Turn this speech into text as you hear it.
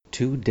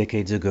2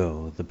 decades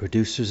ago, the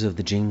producers of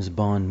the James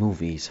Bond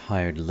movies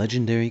hired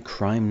legendary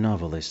crime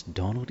novelist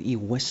Donald E.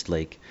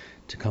 Westlake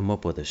to come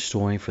up with a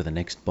story for the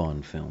next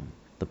Bond film.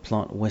 The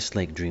plot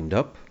Westlake dreamed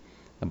up,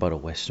 about a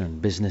Western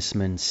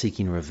businessman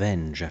seeking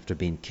revenge after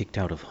being kicked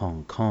out of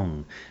Hong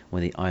Kong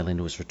when the island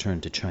was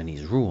returned to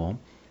Chinese rule,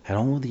 had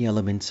all the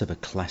elements of a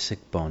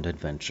classic Bond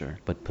adventure,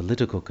 but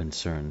political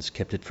concerns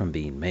kept it from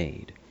being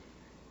made.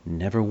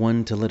 Never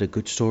one to let a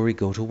good story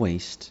go to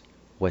waste,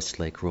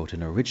 Westlake wrote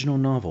an original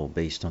novel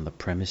based on the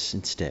premise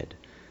instead,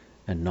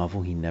 a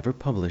novel he never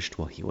published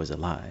while he was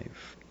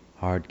alive.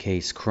 Hard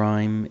Case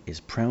Crime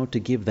is proud to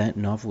give that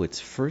novel its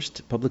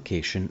first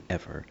publication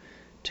ever,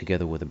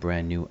 together with a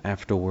brand new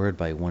afterword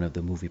by one of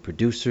the movie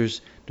producers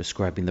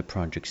describing the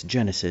project's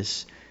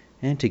genesis,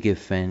 and to give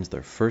fans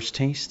their first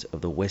taste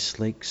of the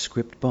Westlake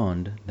script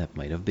Bond that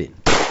might have been.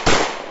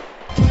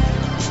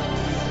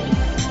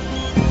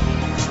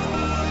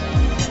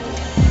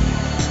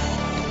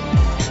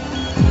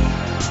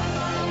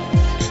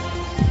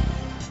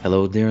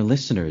 Hello there,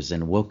 listeners,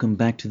 and welcome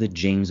back to the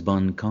James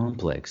Bond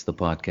Complex, the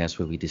podcast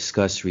where we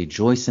discuss,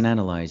 rejoice, and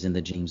analyze in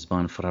the James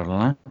Bond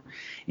frala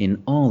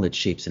in all its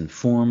shapes and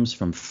forms,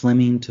 from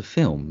Fleming to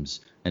films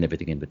and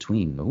everything in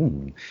between.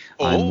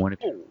 I'm one of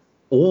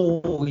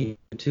you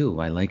too.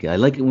 I like it. I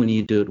like it when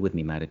you do it with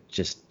me, Matt. It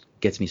just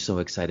gets me so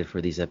excited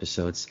for these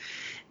episodes.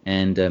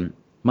 And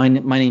my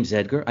name's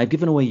Edgar. I've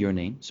given away your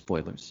name.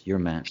 Spoilers. You're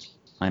Matt.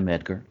 I'm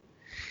Edgar.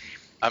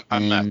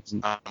 I'm Matt.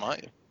 Am I?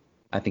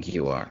 I think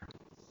you are.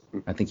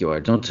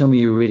 Don't tell me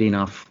you're reading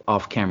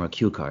off-camera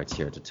cue cards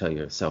here to tell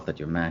yourself that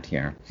you're Matt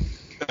here.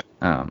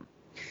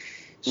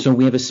 So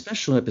we have a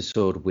special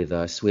episode with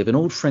us. We have an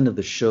old friend of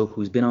the show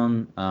who's been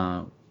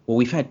on,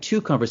 we've had 2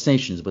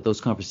 conversations, but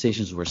those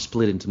conversations were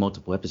split into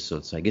multiple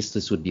episodes. So I guess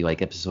this would be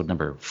like episode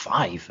number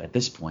 5 at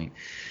this point.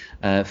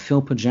 Phi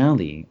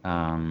Poggiali,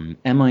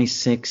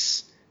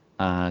 MI6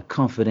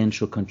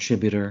 confidential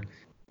contributor,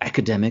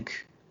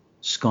 academic,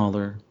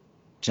 scholar,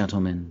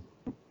 gentleman,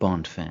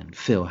 Bond fan.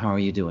 Phil, how are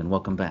you doing?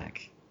 Welcome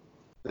back.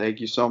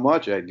 Thank you so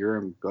much, Edgar.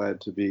 I'm glad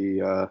to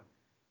be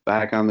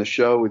back on the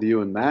show with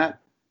you and Matt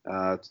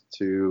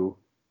to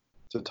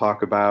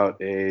talk about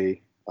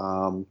a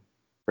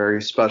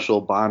very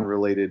special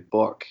Bond-related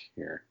book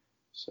here.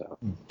 So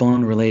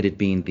Bond-related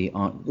being the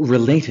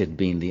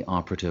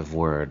operative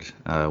word.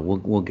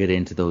 We'll get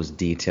into those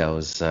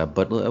details,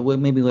 but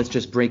maybe let's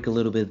just break a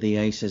little bit of the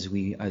ice as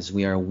we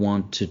are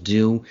wont to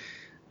do.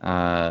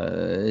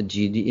 Do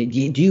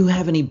you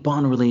have any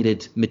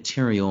Bond-related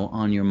material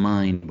on your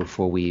mind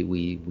before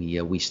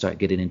we start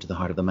getting into the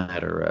heart of the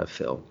matter,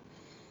 Phil?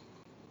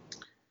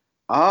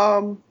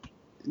 No,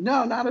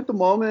 not at the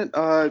moment.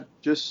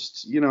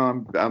 Just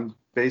I'm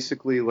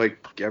basically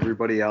like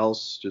everybody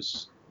else,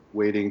 just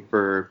waiting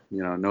for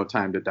No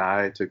Time to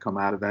Die to come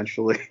out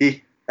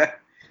eventually.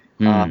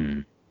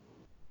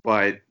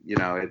 But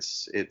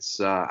it's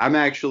I'm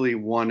actually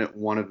one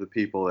of the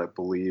people that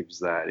believes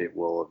that it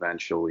will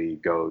eventually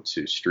go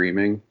to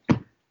streaming,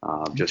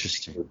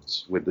 just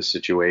with the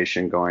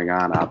situation going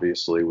on,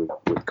 obviously with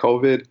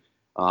COVID.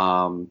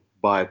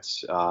 But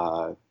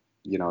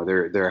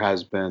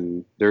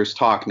there's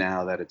talk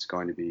now that it's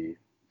going to be,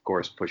 of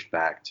course, pushed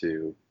back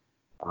to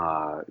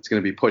it's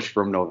going to be pushed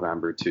from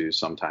November to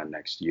sometime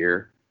next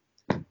year.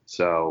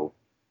 So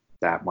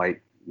that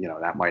might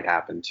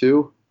happen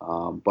too.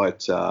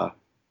 But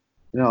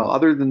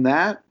other than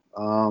that,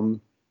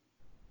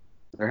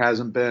 there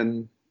hasn't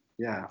been,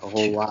 a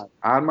whole lot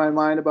on my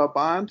mind about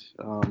Bond.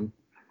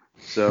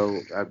 So,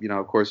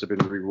 of course, I've been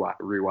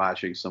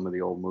rewatching some of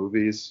the old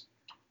movies,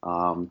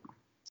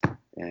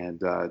 and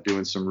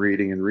doing some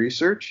reading and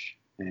research.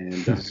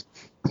 And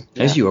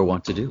as you are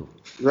wont to do.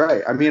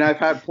 Right. I mean, I've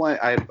had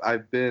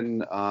I've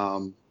been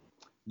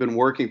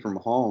working from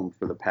home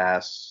for the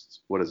past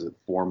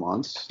 4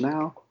 months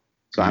now.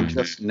 So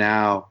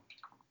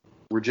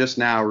we're just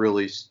now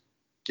really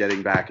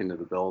getting back into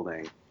the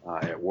building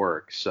at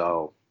work.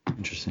 So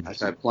interesting. I've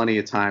had plenty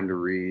of time to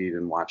read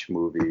and watch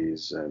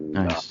movies, and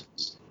nice.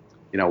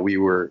 we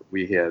were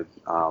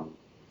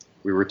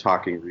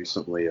talking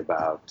recently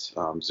about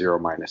 0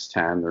 -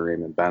 10, the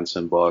Raymond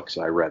Benson books.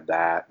 I read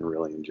that and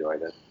really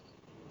enjoyed it.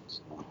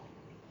 So.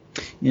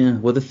 Yeah,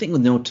 well, the thing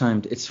with No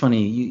Time, it's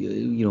funny,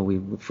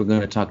 if we're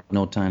going to talk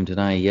No Time to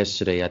Die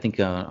yesterday, I think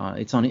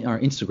it's on our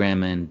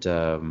Instagram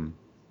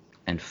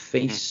and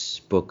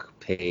Facebook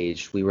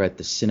page. We were at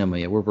the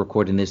cinema. We're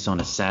recording this on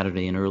a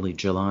Saturday in early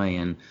July,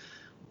 and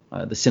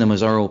the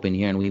cinemas are open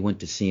here, and we went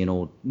to see an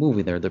old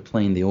movie there. They're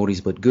playing the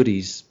oldies but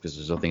goodies because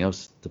there's nothing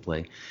else to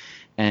play.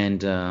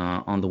 And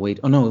on the way,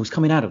 it was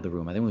coming out of the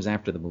room. I think it was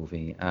after the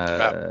movie.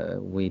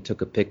 We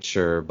took a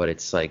picture, but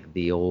it's like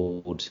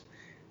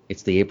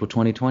it's the April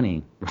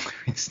 2020.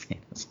 It's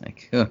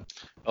like,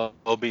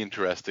 It'll be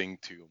interesting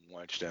to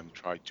watch them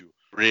try to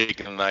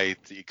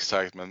reignite the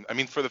excitement. I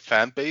mean, for the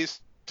fan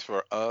base,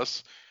 for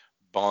us,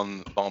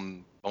 Bond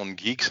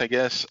geeks, I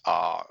guess.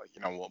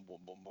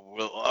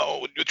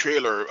 New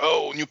trailer,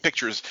 new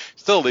pictures.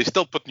 They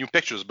still put new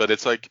pictures, but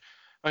it's like,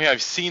 okay,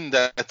 I've seen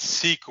that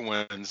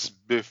sequence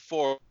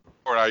before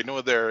I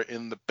know they're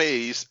in the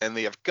base and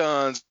they have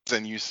guns,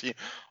 and you see,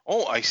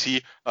 oh, I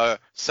see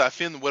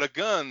Safin with a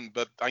gun,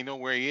 but I know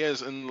where he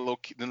is in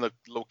the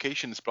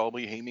location. Is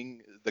probably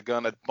aiming the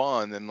gun at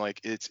Bond, and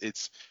like eh,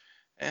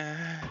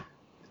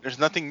 there's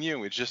nothing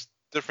new. It's just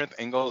different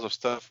angles of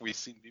stuff we've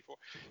seen before.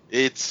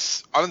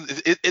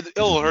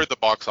 It'll hurt the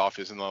box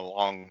office in the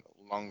long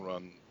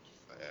run,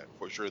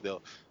 for sure.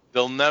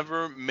 They'll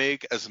never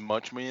make as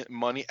much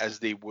money as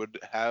they would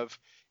have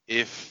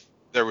if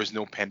there was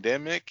no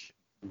pandemic.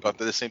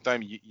 But at the same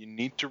time, you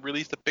need to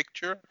release the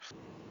picture.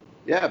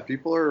 Yeah,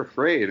 people are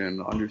afraid,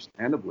 and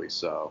understandably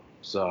so.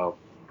 So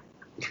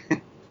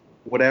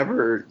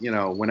whatever,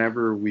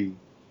 whenever we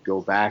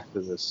go back to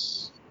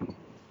this,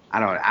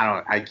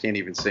 I can't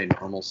even say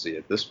normalcy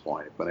at this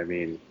point, but I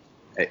mean,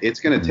 it's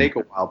going to take a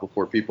while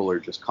before people are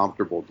just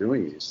comfortable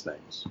doing these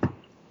things.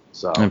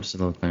 So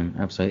Absolutely.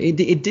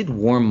 It did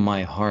warm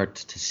my heart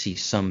to see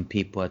some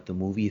people at the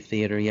movie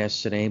theater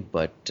yesterday,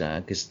 but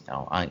because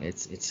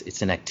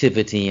it's an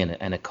activity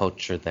and a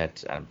culture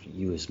that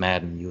you as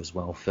Matt and you as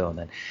well, Phil,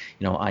 that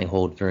I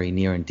hold very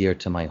near and dear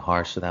to my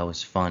heart. So that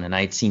was fun, and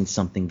I'd seen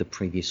something the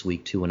previous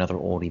week too, another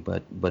oldie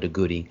but a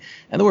goodie,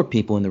 and there were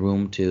people in the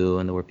room too,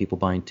 and there were people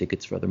buying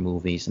tickets for other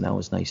movies, and that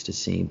was nice to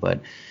see. But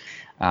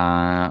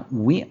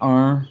we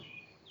are,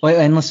 well,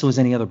 unless there was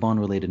any other Bond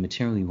related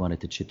material you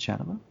wanted to chit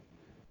chat about.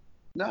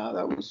 no,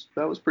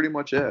 that was pretty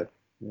much it.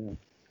 Yeah.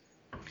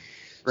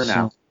 For So,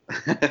 now.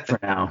 For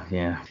now,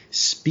 yeah.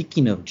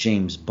 Speaking of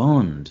James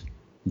Bond,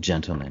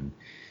 gentlemen,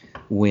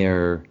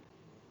 where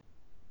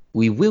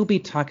we will be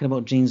talking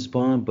about James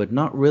Bond, but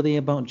not really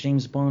about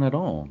James Bond at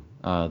all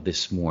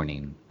this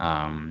morning.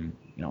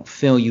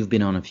 Phil, you've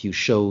been on a few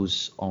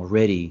shows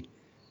already,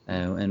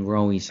 and we're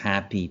always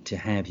happy to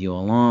have you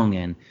along.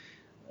 And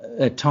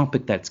a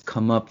topic that's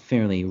come up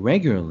fairly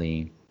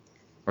regularly,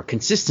 or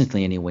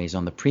consistently anyways,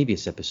 on the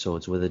previous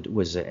episodes,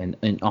 was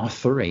an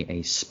author,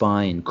 a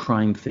spy and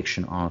crime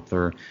fiction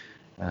author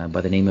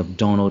by the name of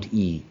Donald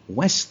E.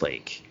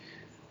 Westlake.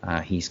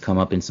 He's come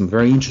up in some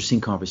very interesting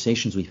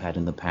conversations we've had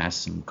in the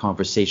past, some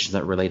conversations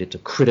that related to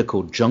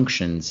critical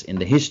junctions in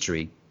the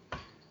history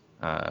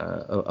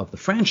of the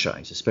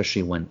franchise,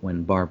 especially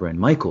when Barbara and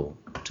Michael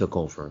took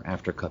over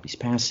after Cubby's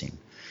passing.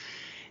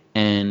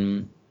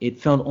 And it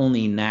felt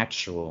only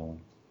natural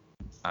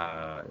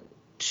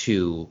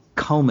to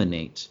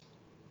culminate,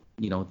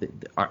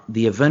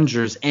 the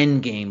Avengers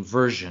Endgame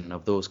version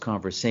of those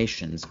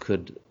conversations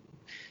could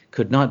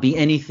not be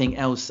anything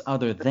else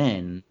other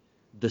than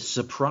the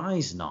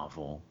surprise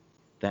novel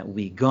that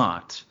we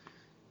got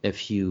a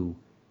few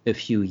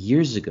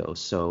years ago.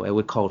 So I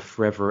would call it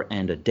Forever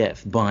and a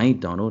Death by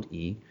Donald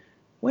E.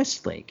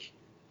 Westlake.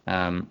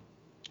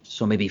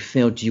 So maybe,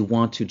 Phil, do you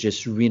want to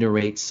just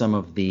reiterate some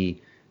of the,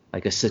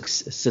 like a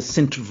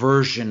succinct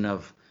version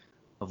of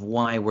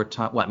why we're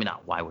talking? Well, I mean,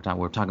 not why we're talking.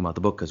 We're talking about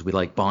the book because we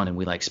like Bond and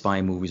we like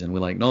spy movies and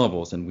we like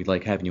novels and we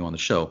like having you on the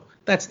show.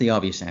 That's the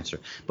obvious answer.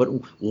 But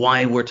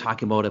why we're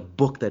talking about a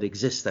book that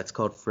exists that's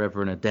called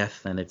Forever and a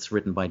Death, and it's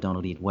written by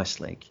Donald E.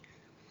 Westlake.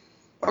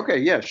 Okay,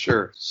 yeah,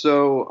 sure.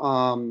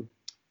 So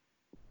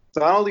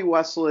Donald E.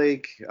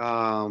 Westlake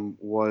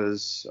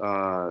was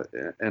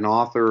an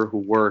author who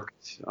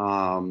worked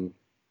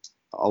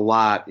a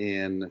lot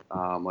in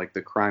like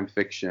the crime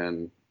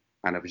fiction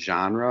kind of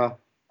genre.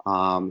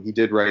 He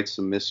did write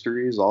some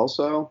mysteries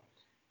also.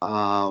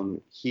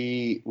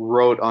 He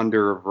wrote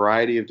under a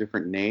variety of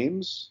different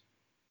names.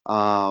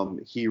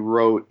 He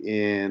wrote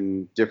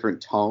in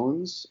different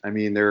tones. I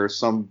mean, there are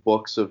some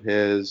books of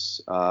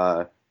his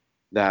that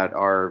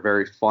are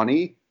very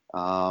funny.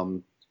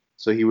 So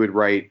he would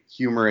write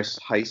humorous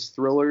heist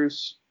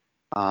thrillers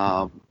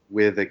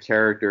with a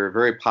character, a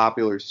very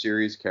popular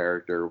series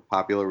character,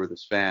 popular with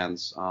his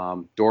fans,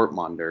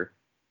 Dortmunder,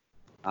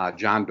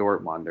 John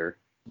Dortmunder.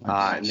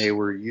 And they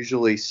were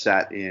usually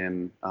set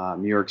in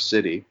New York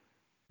City.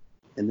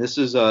 And this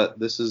is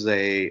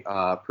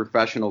a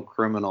professional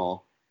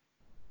criminal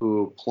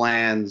who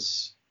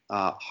plans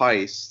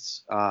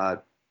heists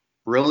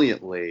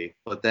brilliantly,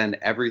 but then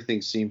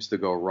everything seems to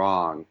go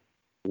wrong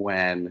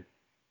when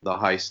the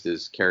heist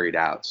is carried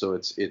out. So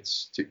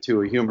it's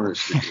to a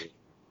humorous degree.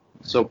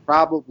 So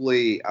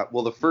probably,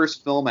 the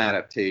first film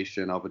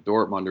adaptation of a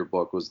Dortmunder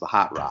book was The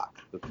Hot Rock,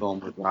 the film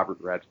with Robert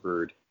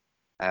Redford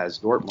as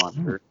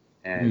Dortmunder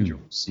and George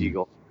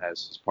Siegel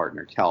as his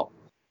partner Kelp.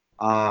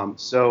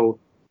 So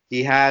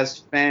he has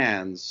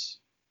fans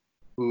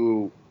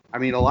who, I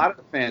mean, a lot of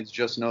the fans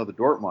just know the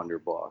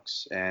Dortmunder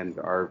books and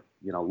are,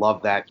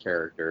 love that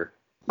character.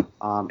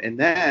 And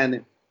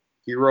then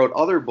he wrote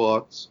other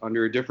books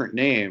under a different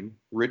name,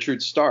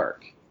 Richard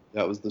Stark.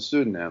 That was the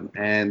pseudonym.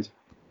 And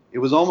it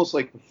was almost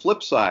like the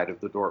flip side of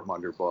the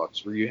Dortmunder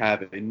books, where you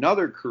have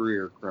another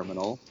career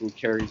criminal who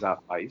carries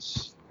out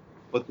heists,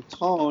 but the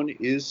tone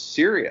is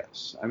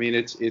serious. I mean,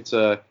 it's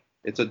a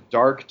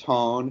dark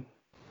tone,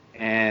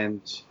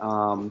 and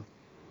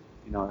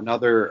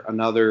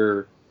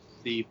another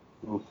thief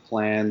who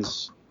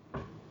plans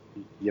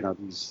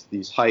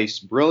these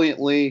heists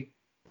brilliantly.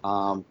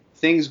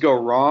 Things go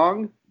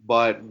wrong,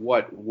 but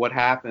what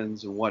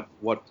happens and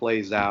what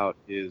plays out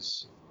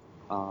is,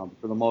 for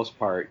the most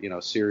part,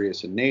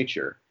 serious in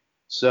nature.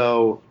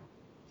 So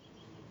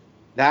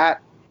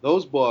that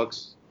those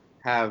books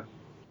have,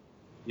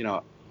 you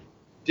know,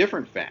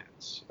 different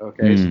fans.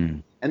 Okay.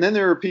 Mm. And then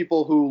there are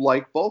people who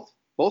like both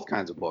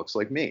kinds of books,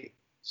 like me.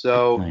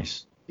 So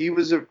Nice. he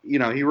was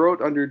he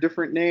wrote under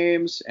different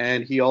names,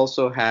 and he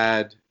also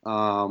had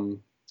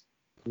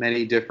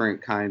many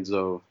different kinds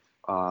of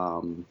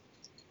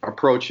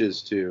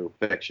approaches to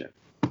fiction,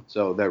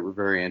 so that were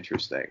very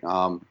interesting.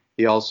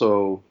 He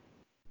also,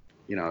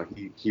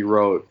 he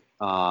wrote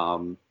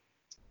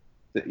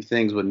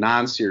things with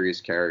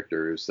non-serious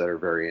characters that are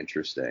very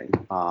interesting,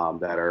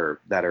 that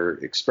are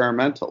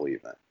experimental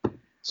even.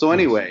 So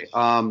anyway,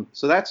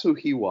 so that's who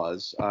he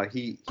was.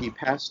 He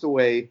passed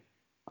away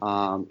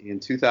in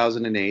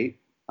 2008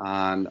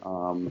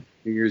 on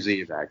New Year's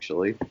Eve,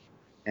 actually,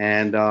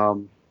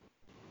 and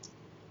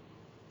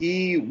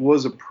he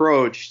was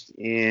approached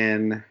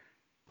in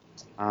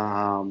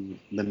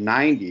the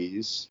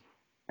 90s.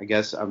 I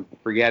guess I'm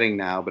forgetting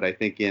now, but I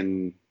think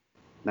in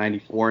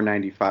 94,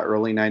 95,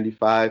 early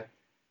 95,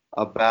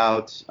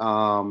 about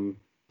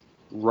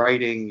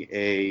writing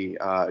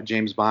a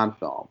James Bond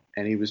film,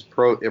 and he was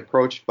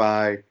approached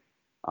by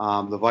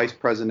the vice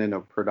president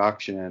of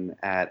production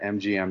at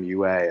MGM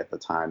UA at the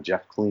time,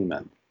 Jeff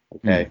Kleeman.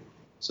 Okay,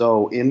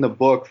 so in the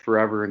book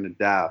Forever and a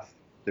Death,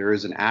 there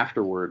is an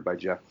afterword by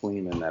Jeff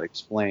Kleeman that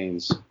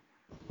explains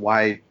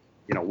why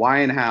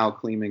and how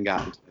Kleeman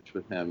got in touch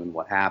with him and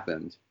what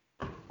happened.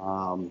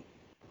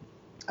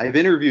 I've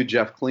interviewed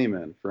Jeff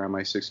Kleeman for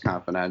MI6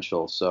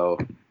 Confidential, so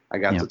I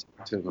got to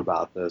talk to him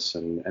about this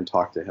and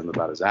talk to him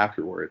about his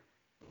afterword.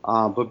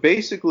 But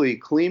basically,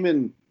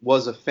 Kleeman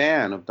was a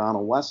fan of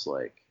Donald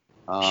Westlake.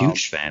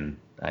 Huge fan.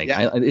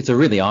 Yeah. It's a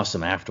really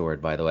awesome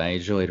afterword, by the way. I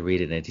enjoyed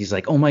reading it. He's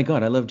like, "Oh my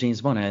God, I love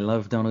James Bond. I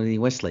love Donald E.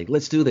 Westlake.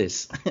 Let's do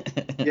this."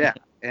 Yeah,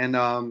 and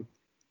I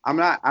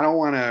don't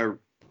want to,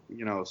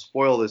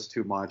 spoil this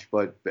too much,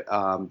 but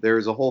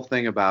there's a whole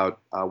thing about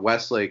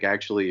Westlake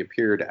actually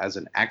appeared as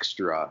an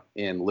extra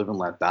in Live and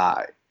Let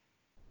Die.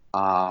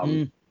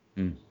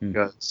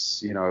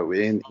 Because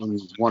in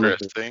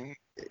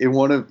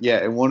one of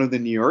the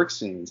New York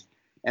scenes,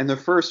 and the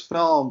first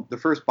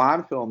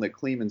Bond film that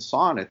Kleeman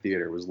saw in a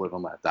theater was Live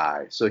and Let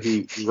Die. So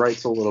he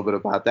writes a little bit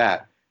about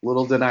that.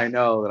 Little did I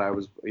know that I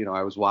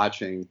was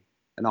watching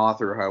an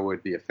author who I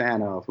would be a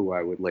fan of, who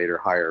I would later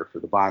hire for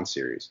the Bond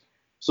series.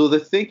 So the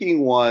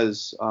thinking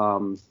was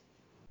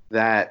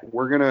that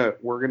we're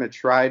gonna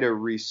try to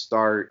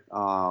restart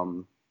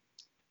the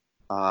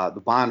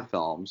Bond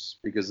films,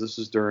 because this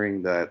was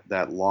during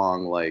that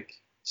long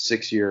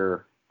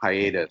 6-year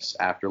hiatus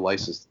after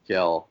License to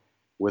Kill,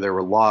 where there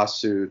were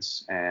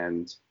lawsuits,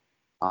 and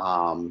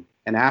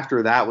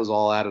after that was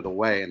all out of the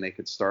way and they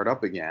could start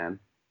up again,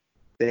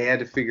 they had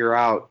to figure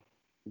out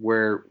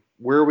where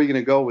are we going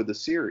to go with the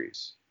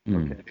series.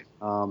 Okay.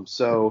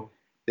 So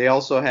they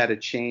also had a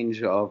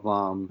change of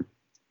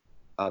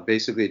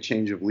basically a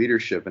change of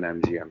leadership in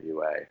MGM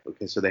UA.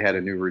 Okay, so they had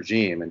a new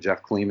regime, and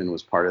Jeff Kleeman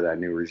was part of that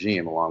new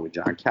regime along with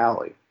John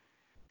Calley.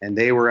 And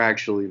they were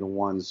actually the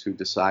ones who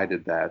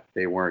decided that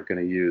they weren't going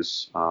to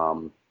use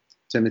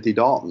Timothy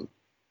Dalton.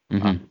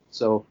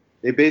 So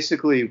they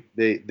basically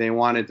they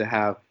wanted to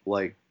have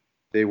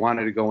they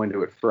wanted to go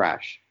into it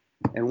fresh.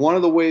 And one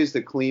of the ways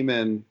that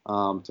Kleeman,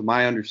 to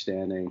my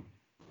understanding,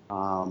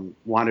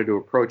 wanted to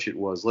approach it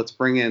was, let's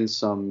bring in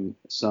some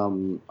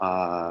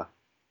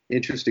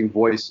interesting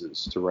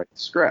voices to write the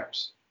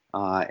scripts.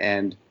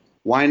 And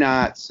why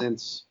not,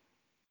 since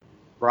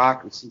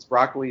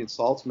Broccoli and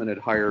Saltzman had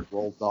hired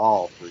Roald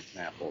Dahl, for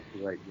example,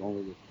 to write You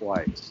Only Live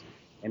Twice,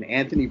 and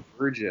Anthony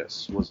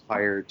Burgess was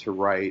hired to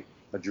write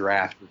a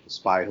draft of The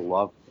Spy Who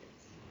Loved Me.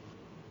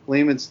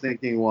 Kleeman's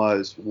thinking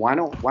was, why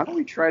don't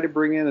we try to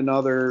bring in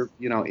another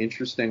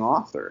interesting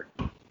author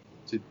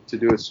to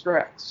do a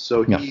script?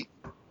 So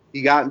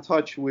he got in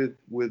touch with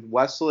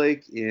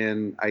Westlake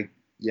in I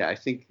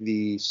think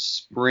the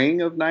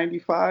spring of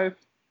 '95,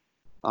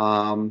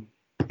 and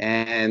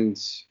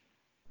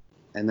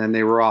then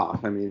they were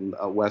off. I mean,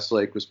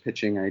 Westlake was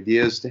pitching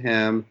ideas to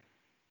him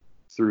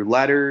through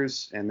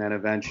letters, and then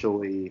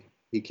eventually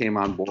he came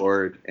on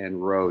board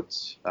and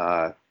wrote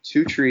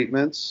 2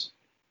 treatments,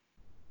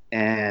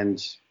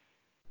 and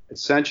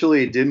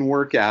essentially it didn't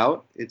work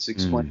out. It's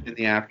explained in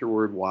the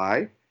afterword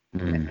why,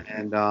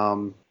 and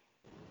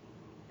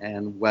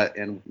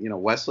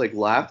Westlake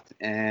left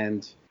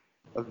and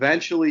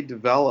eventually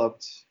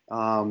developed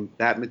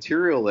that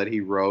material that he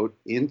wrote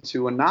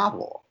into a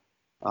novel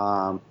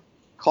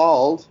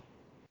called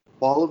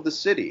Fall of the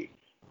City,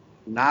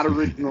 not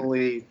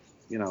originally,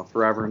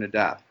 Forever and a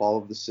Death, Fall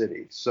of the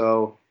City.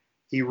 So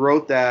he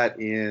wrote that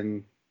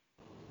in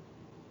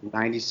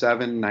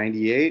 97,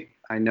 98.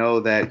 I know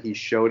that he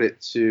showed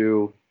it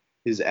to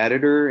his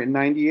editor in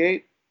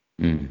 98.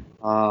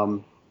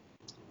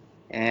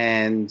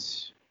 And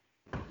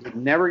it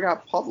never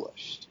got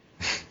published.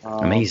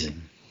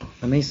 Amazing.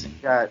 It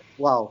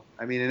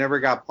never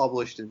got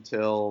published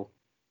until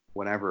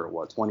whenever it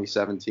was,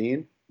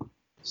 2017.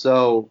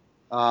 So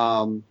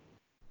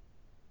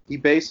he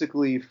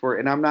basically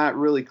and I'm not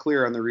really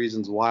clear on the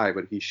reasons why,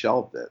 but he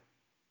shelved it.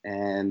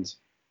 And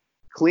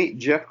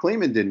Jeff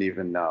Kleeman didn't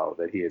even know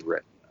that he had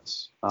written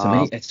this.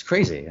 It's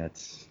crazy.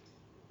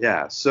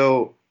 Yeah.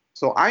 So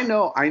I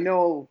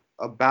know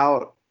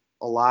about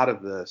a lot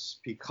of this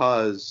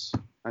because,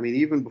 I mean,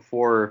 even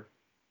before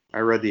I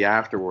read the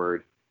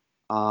afterword,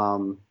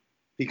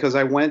 because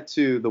I went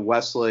to the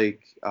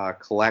Westlake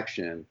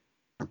collection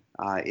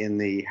in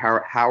the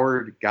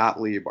Howard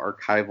Gottlieb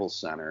Archival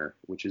Center,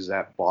 which is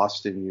at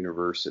Boston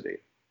University.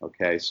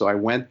 Okay, so I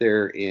went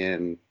there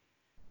in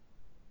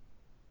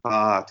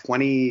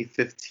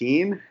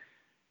 2015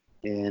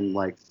 in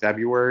like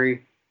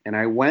February, and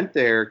I went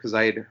there because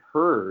I had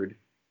heard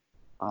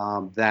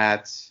or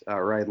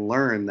I'd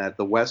learned that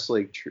the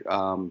Westlake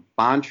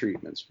Bond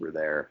treatments were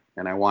there,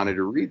 and I wanted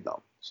to read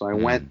them. So I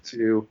went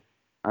to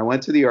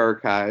the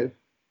archive.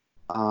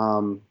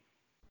 I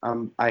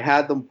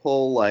had them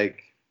pull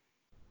like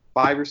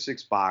 5 or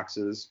 6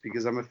 boxes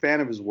because I'm a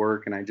fan of his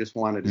work, and I just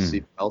wanted to see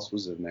what else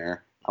was in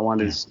there. I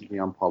wanted to see the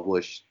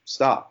unpublished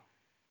stuff.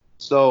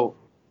 So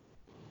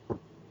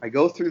I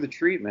go through the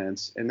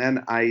treatments, and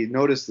then I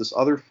notice this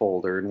other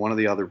folder in one of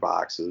the other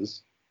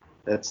boxes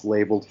that's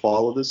labeled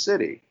Fall of the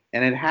City.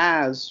 And it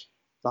has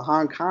the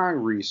Hong Kong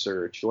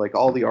research, like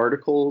all the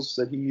articles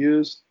that he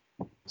used,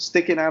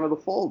 sticking out of the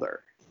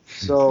folder.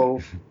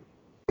 So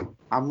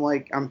I'm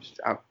like, I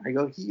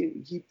go,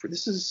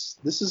 this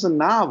is a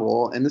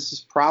novel, and this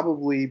is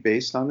probably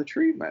based on the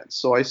treatment.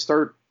 So I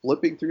start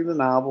flipping through the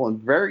novel, and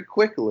very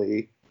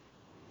quickly,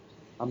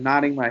 I'm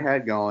nodding my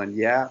head, going,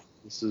 yeah,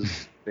 this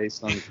is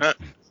based on the treatment.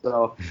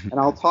 So, and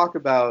I'll talk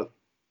about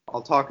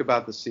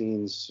the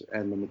scenes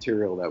and the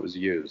material that was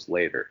used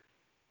later.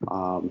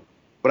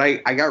 But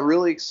I got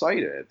really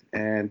excited,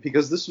 and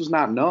because this was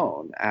not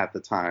known at the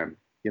time,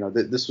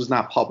 this was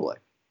not public.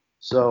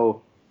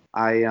 So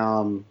I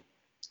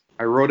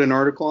wrote an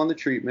article on the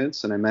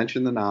treatments, and I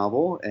mentioned the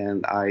novel,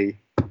 and I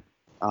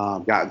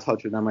got in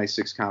touch with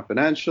MI6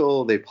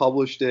 Confidential. They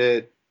published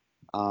it,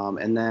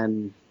 and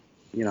then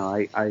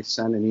I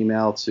sent an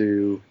email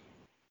to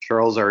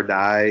Charles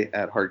Ardai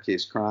at Hard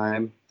Case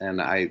Crime,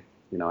 and I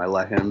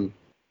let him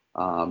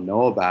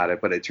know about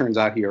it, but it turns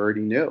out he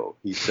already knew.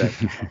 He said,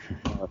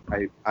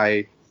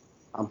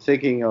 I'm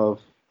thinking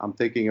of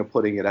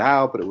putting it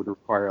out, but it would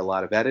require a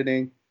lot of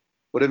editing.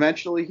 But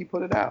eventually he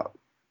put it out.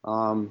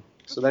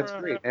 So that's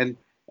great. And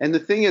the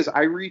thing is,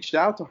 I reached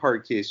out to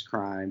Hard Case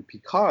Crime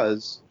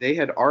because they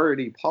had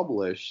already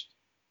published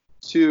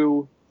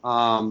 2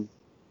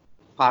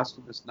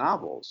 posthumous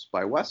novels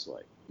by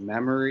Westlake,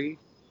 Memory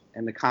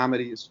and The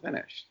Comedy is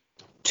Finished.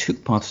 2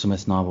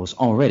 posthumous novels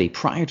already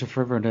prior to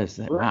Forever and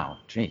Ever. Wow,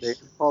 jeez. They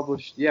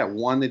published,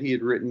 one that he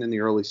had written in the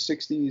early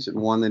 60s and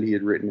one that he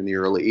had written in the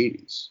early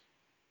 80s.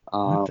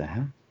 What the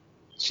hell?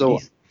 So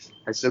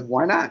I said,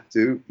 why not,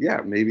 dude?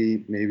 Yeah,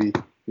 maybe,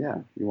 you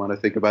want to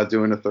think about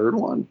doing a 3rd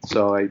one?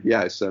 So I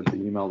sent the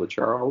email to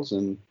Charles,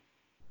 and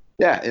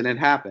it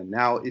happened.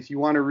 Now, if you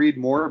want to read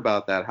more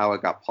about that, how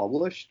it got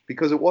published,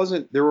 because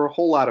there were a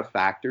whole lot of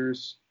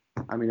factors.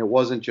 I mean, it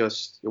wasn't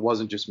just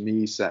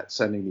me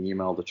sending the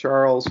email to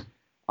Charles.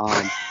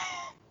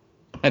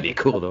 That'd be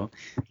cool, though.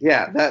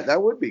 Yeah,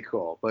 that would be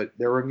cool. But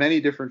there were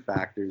many different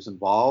factors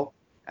involved.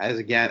 As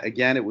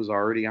again, it was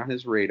already on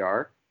his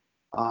radar.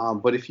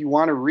 But if you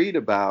want to read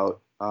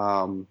about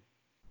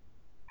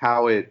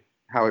how it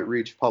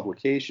reached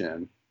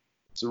publication,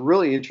 it's a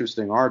really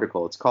interesting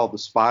article. It's called "The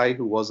Spy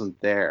Who Wasn't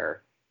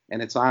There,"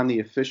 and it's on the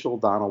official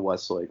Donald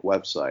Westlake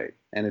website.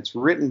 And it's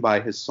written by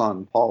his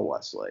son, Paul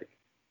Westlake.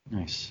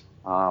 Nice.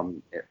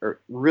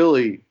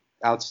 Really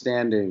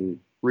outstanding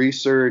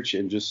research,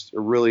 and just a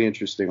really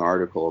interesting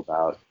article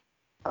about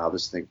how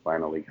this thing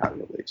finally got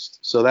released.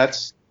 So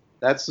that's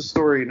the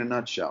story in a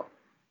nutshell.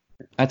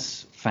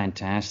 That's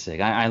fantastic.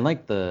 I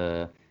like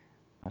the,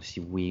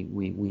 obviously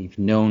we've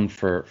known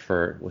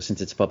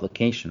since its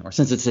publication, or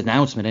since its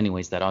announcement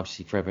anyways, that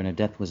obviously Forever and a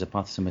Death was a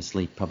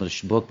posthumously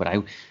published book, but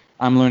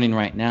I'm learning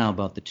right now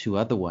about the 2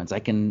 other ones.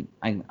 I'm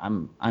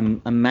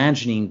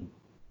imagining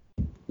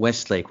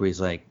Westlake, where he's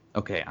like,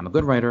 okay, I'm a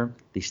good writer,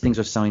 these things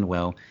are selling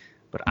well,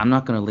 but I'm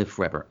not going to live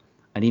forever.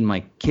 I need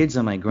my kids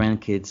and my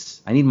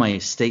grandkids, I need my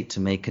estate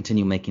to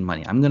continue making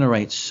money. I'm going to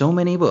write so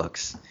many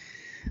books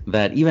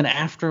that even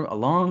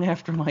long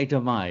after my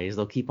demise,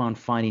 they'll keep on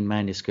finding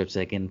manuscripts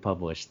that can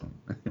publish them.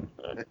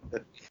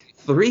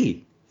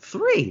 3.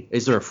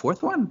 Is there a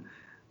 4th one?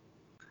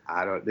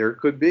 There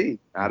could be.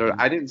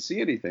 I didn't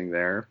see anything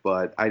there,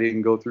 but I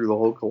didn't go through the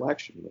whole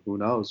collection. Who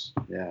knows?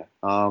 Yeah.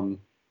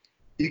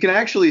 You can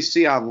actually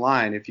see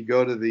online, if you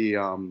go to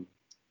the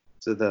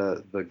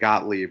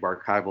Gottlieb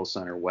Archival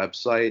Center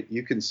website,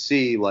 you can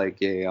see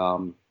like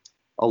a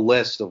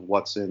list of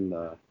what's in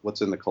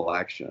the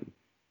collection.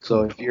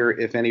 So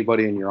if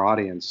anybody in your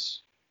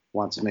audience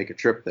wants to make a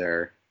trip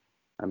there,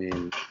 I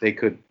mean, they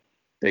could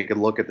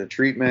look at the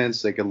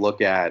treatments, they could look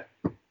at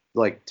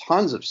like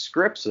tons of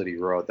scripts that he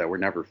wrote that were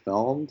never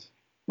filmed.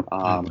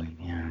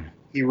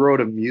 He wrote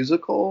a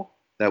musical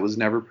that was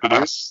never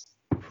produced.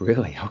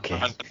 Really?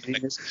 Okay.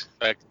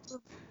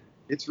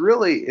 it's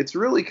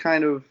really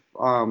kind of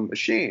a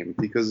shame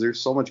because there's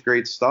so much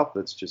great stuff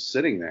that's just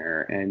sitting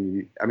there,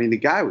 and I mean the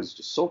guy was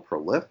just so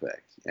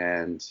prolific,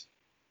 and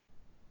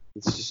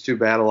it's just too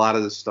bad a lot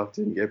of this stuff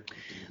didn't get.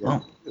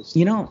 Well,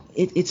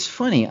 it's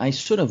funny. I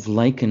sort of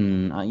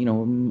liken,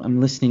 I'm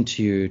listening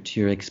to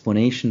your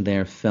explanation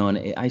there, Phil,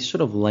 and I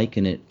sort of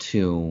liken it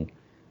to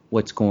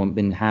what's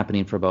been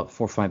happening for about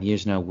 4 or 5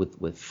 years now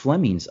with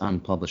Fleming's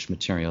unpublished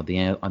material.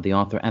 The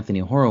author Anthony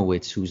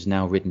Horowitz, who's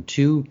now written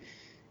 2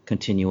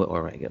 continue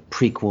or a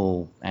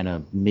prequel and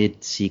a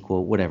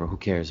mid-sequel, whatever, who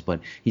cares? But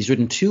he's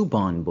written 2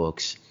 Bond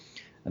books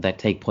that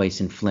take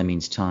place in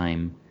Fleming's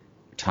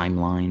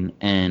timeline,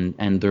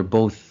 and they're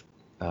both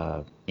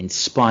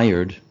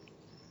inspired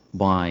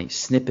by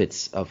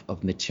snippets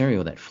of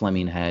material that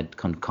Fleming had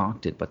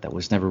concocted, but that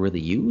was never really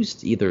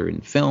used, either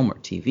in film or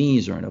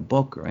TVs or in a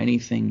book or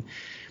anything.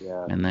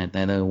 Yeah. And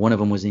that one of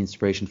them was the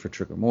inspiration for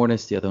Trigger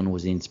Mortis, the other one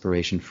was the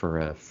inspiration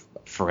for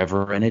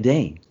Forever and a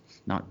Day,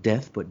 not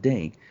Death, but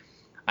Day.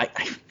 I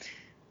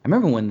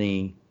remember when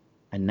they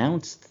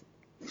announced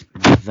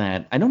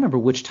that, I don't remember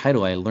which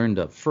title I learned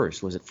of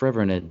first. Was it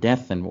Forever and a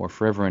Death or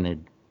Forever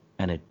and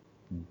a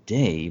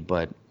Day?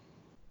 But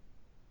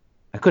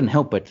I couldn't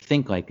help but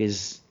think, like,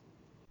 is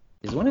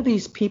one of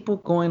these people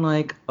going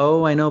like,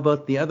 oh, I know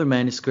about the other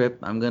manuscript,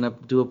 I'm gonna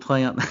do a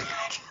play on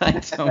that? I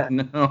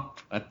don't know.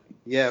 But...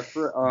 Yeah,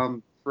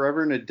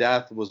 Forever and a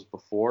Death was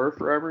before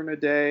Forever and a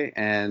Day,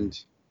 and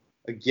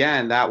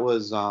again, that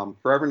was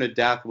Forever and a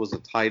Death was a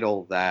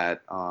title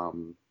that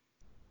I'm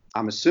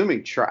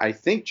assuming I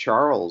think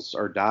Charles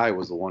Ardai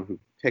was the one who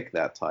picked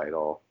that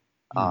title,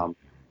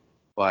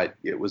 but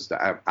it was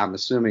I'm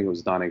assuming it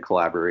was done in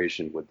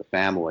collaboration with the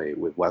family,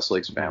 with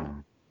Westlake's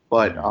family.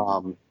 But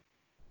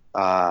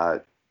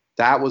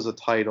that was a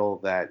title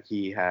that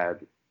he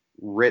had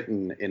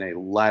written in a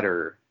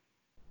letter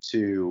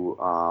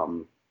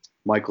to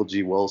Michael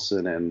G.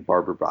 Wilson and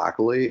Barbara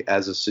Broccoli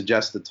as a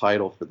suggested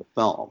title for the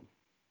film.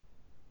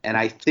 And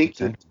I think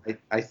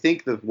I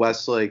think the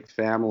Westlake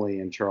family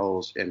and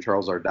Charles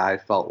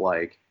Ardai felt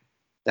like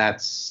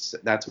that's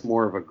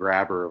more of a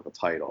grabber of a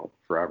title,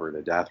 Forever and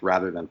a Death,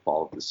 rather than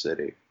Fall of the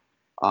City.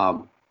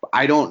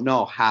 I don't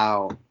know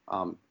how.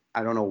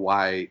 I don't know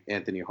why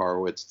Anthony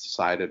Horowitz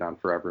decided on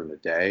Forever and a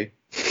Day.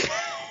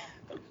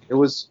 It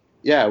was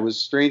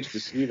strange to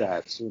see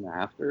that soon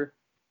after.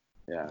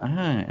 Yeah.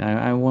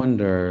 I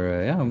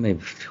wonder.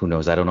 Maybe, who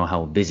knows? I don't know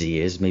how busy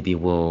he is. Maybe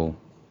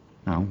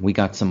we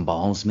got some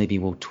balls. Maybe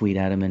we'll tweet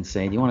at him and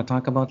say, "Do you want to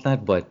talk about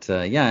that?" But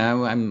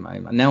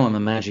I'm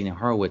imagining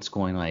Horowitz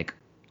going like,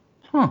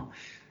 "Huh,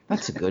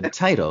 that's a good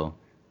title."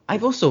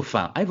 I've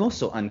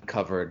also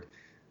uncovered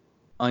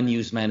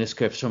unused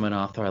manuscripts from an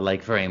author I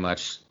like very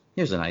much.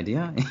 Here's an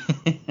idea.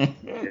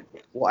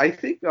 Well, I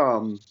think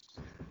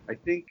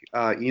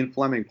Ian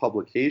Fleming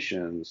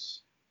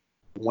Publications.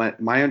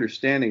 My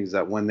understanding is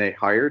that when they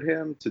hired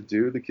him to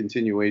do the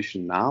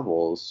continuation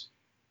novels,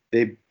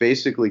 they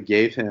basically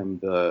gave him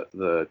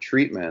the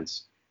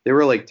treatments. They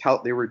were like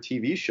they were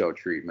TV show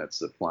treatments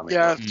that Fleming.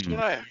 Yeah, that's what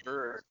I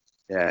heard.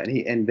 Yeah,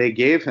 and they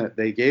gave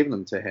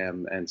them to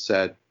him and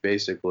said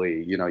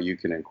basically, you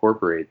can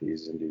incorporate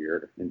these into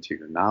your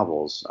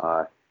novels.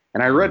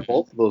 And I read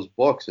both of those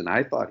books, and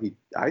I thought he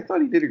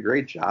did a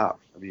great job.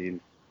 I mean,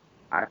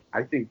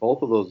 I think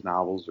both of those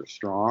novels are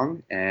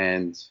strong,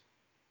 and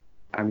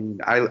I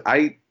mean,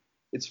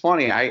 it's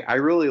funny. I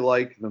really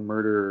like the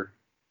Murder.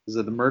 Is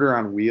it the Murder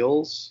on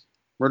Wheels?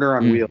 Murder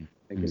on Wheels,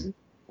 I think, is the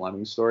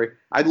Fleming story.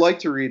 I'd like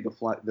to read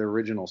the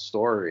original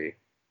story.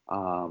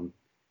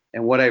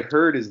 And what I've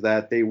heard is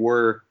that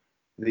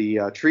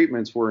the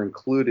treatments were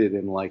included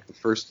in like the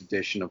first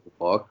edition of the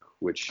book,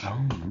 which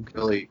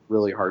really,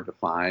 really hard to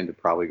find. It'd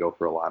probably go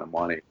for a lot of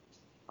money.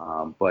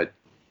 But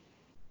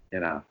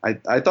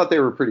I thought they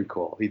were pretty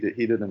cool. He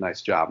did a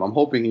nice job. I'm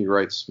hoping he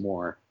writes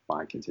more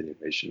Bond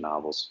continuation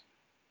novels.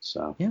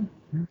 So yeah,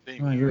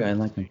 I agree. I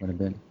like him quite a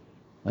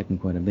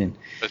bit.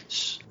 But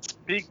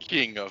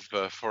speaking of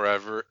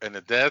Forever and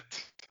a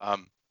Death,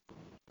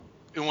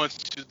 who wants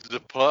to do the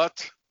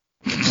plot?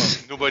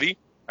 Nobody?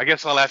 I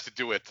guess I'll have to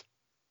do it.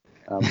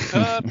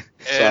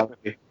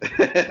 sorry.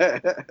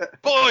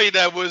 Boy,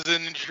 that was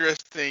an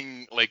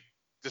interesting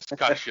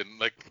discussion,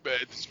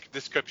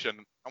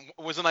 description.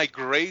 Wasn't I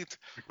great?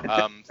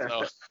 So.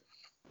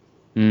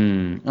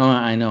 Oh,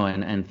 I know,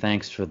 and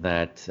thanks for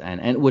that.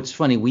 And what's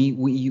funny,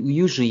 we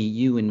usually,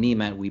 you and me,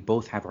 Matt, we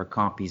both have our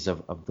copies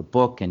of the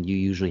book, and you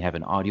usually have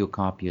an audio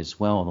copy as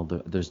well,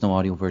 although there's no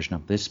audio version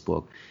of this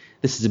book.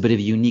 This is a bit of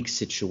a unique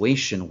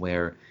situation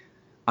where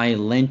I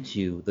lent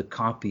you the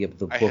copy of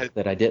the book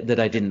that I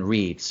didn't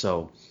read.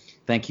 So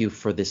thank you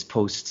for this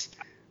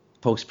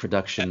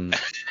post-production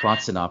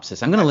plot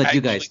synopsis. I'm going to let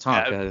you guys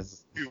talk.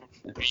 You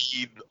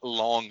read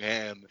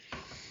longhand.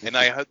 And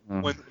I had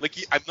I'm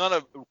not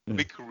a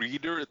quick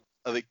reader.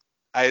 I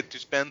had to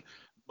spend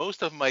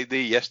most of my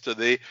day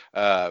yesterday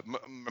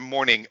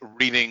morning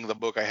reading the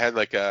book. I had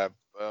a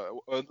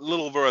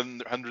little over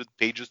 100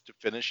 pages to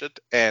finish it,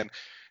 and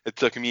it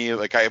took me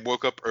I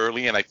woke up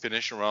early and I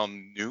finished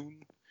around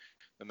noon,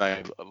 and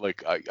That's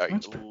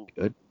pretty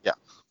good. Yeah.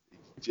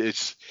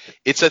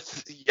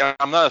 yeah,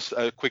 I'm not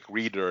a quick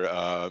reader,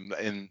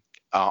 and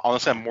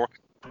honestly, I'm more.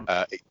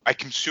 I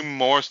consume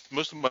most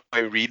of my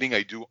reading.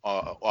 I do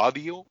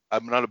audio.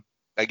 I'm not a.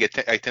 I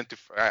tend to.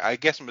 I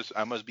guess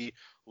I must be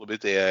a little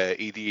bit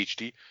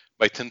ADHD,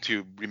 but I tend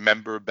to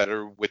remember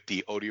better with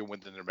the audio,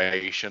 with the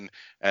narration.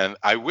 And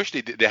I wish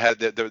they had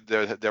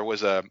there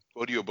was a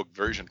audiobook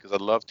version, because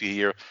I'd love to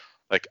hear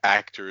like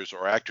actors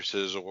or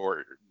actresses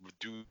or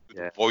do the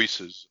Yeah.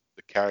 voices,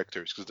 the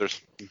characters, because there's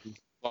Mhm.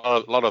 a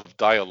lot of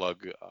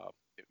dialogue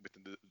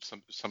within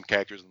some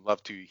characters, and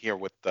love to hear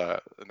what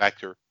an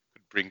actor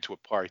could bring to a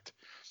part,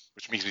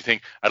 which makes me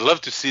think I'd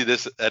love to see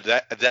this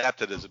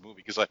adapted as a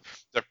movie, because like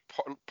there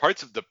are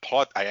parts of the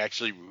plot I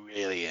actually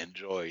really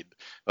enjoyed,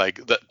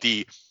 like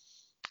the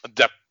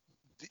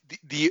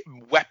the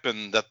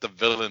weapon that the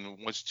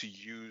villain wants to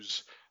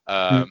use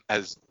Mm.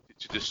 as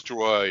to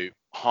destroy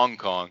Hong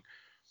Kong.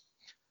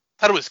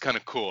 Thought it was kind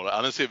of cool.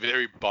 Honestly,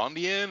 very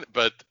Bondian,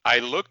 but I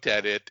looked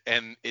at it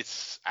and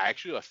it's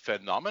actually a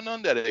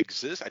phenomenon that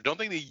exists. I don't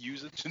think they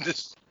use it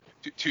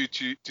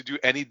to do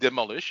any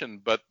demolition,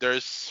 but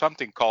there's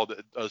something called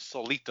a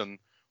Soliton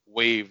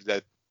wave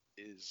that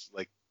is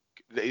like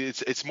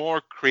it's more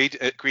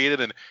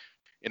created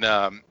in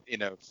a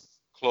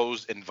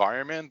closed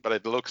environment, but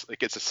it looks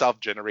like it's a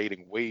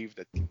self-generating wave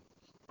that can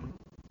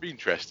be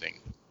interesting.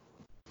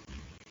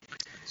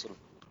 Sort of.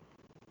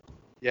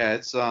 Yeah,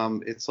 it's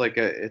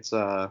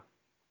a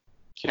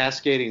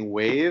cascading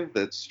wave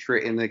that's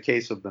in the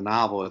case of the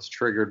novel, it's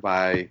triggered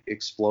by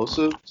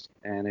explosives,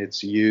 and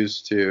it's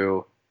used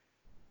to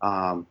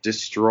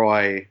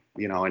destroy,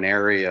 an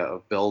area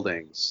of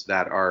buildings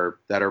that are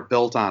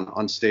built on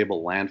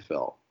unstable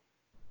landfill.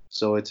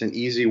 So it's an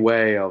easy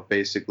way of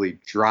basically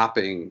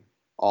dropping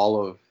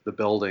all of the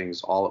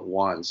buildings all at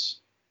once,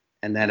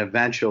 and then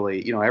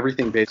eventually,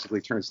 everything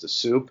basically turns to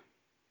soup,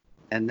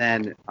 and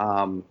then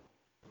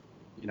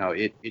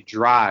it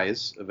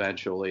dries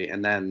eventually,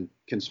 and then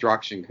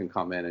construction can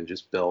come in and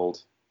just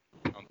build,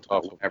 On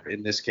top of whatever,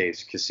 in this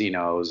case,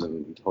 casinos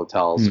and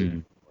hotels,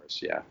 of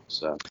course, yeah.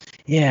 So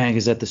Yeah,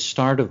 because at the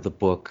start of the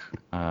book,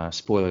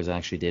 spoilers, I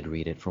actually did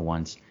read it for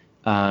once.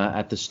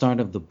 At the start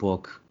of the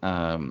book,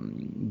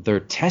 they're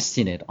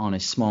testing it on a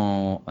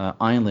small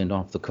island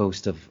off the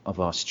coast of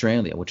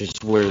Australia, which is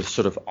where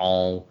sort of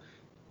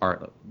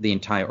the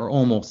entire, or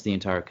almost the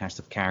entire cast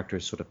of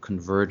characters sort of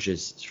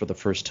converges for the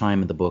first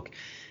time in the book.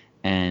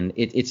 And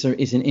it's an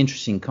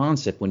interesting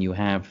concept when you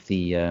have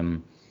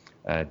the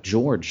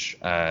George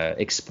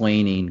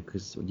explaining,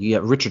 because you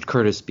have Richard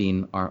Curtis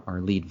being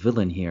our lead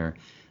villain here,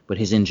 but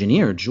his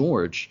engineer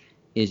George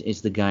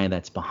is the guy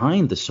that's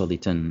behind the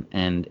Soliton,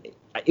 and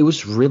it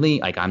was really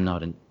like I'm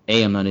not an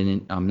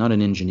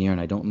engineer, and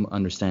I don't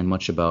understand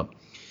much about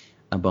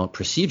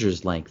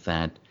procedures like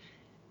that.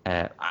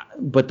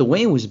 But the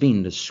way it was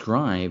being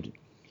described,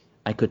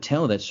 I could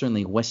tell that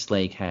certainly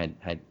Westlake had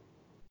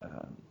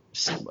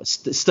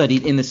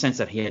studied, in the sense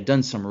that he had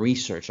done some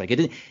research.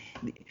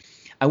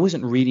 I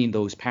wasn't reading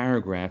those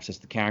paragraphs as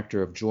the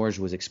character of George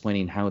was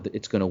explaining how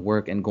it's going to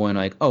work and going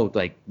like, oh,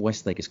 like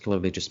Westlake is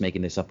clearly just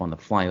making this up on the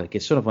fly. Like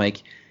it's sort of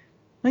like,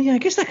 oh, yeah, I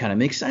guess that kind of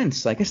makes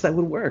sense. I guess that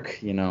would work,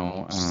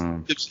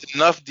 There's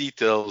enough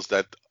details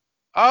that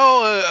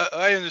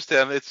I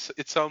understand.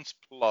 It sounds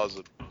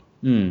plausible.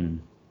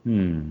 yeah,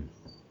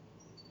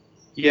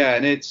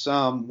 and it's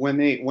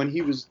when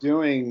he was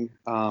doing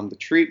the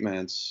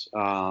treatments,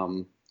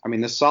 I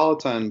mean, the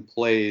Soliton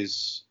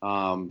plays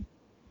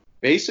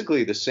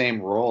basically the same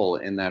role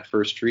in that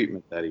first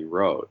treatment that he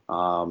wrote.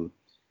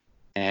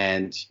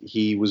 And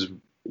he was,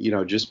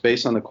 just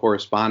based on the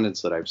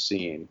correspondence that I've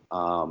seen,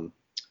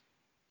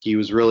 he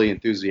was really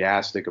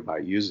enthusiastic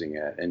about using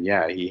it. And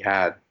yeah, he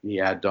had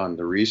done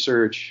the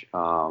research.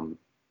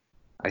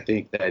 I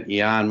think that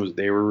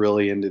they were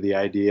really into the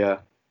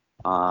idea.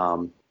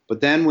 But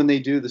then when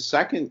he did the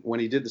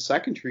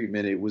second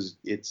treatment,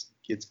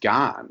 it's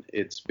gone.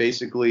 It's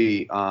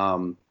basically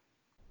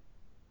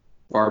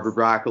Barbara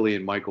Broccoli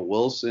and Michael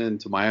Wilson,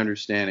 to my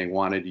understanding,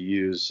 wanted to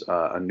use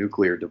a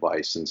nuclear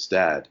device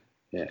instead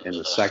in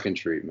the second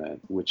treatment,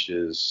 which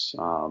is,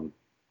 not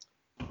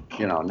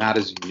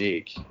as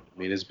unique. I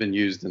mean, it's been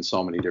used in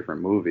so many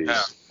different movies.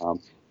 Yeah.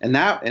 And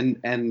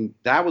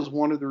that was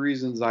one of the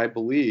reasons I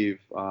believe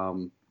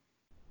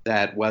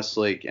that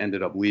Westlake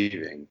ended up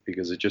leaving,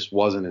 because it just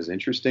wasn't as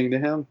interesting to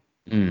him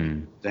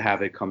to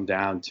have it come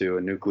down to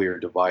a nuclear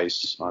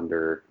device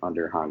under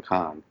Hong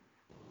Kong.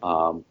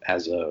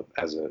 As a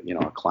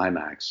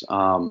climax.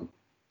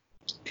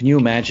 Can you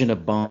imagine a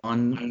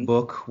Bond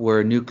book where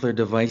a nuclear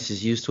device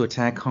is used to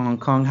attack Hong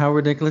Kong? How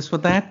ridiculous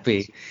would that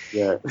be?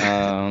 Yeah.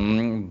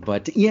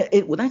 But yeah,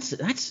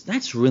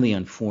 that's really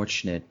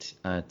unfortunate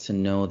to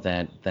know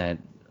that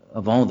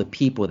of all the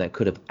people that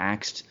could have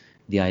axed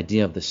the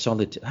idea of the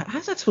Soliton.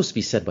 How's that supposed to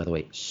be said, by the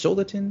way?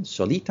 Soliton?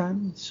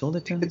 Solitan?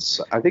 Soliton?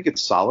 I think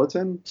it's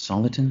Soliton.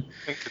 Soliton?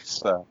 I think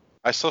it's.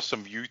 I saw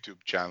some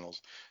YouTube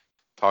channels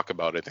talk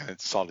about it, and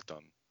it's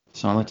Soliton.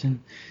 Soliton.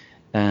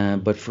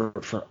 But for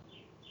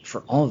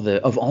all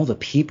the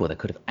people that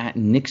could have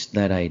nixed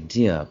that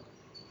idea,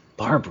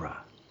 Barbara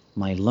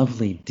my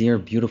lovely, dear,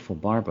 beautiful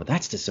Barbara.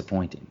 That's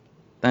disappointing.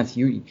 That's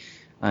you.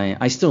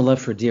 I still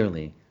love her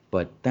dearly,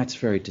 but that's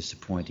very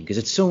disappointing because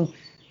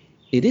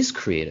it is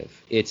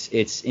creative.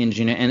 It's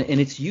engineer and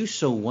it's used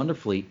so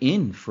wonderfully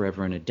in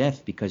Forever and a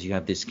Death because you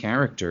have this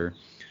character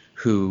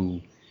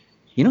who,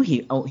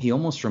 he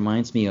almost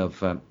reminds me of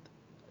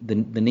the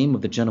name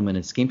of the gentleman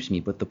escapes me,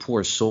 but the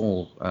poor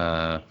soul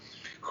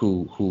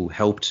who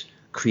helped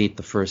create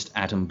the first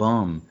atom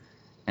bomb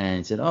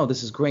and said, "Oh,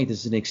 this is great.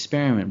 This is an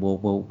experiment.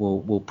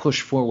 We'll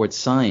push forward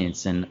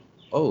science." And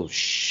oh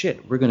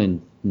shit, we're gonna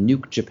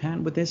nuke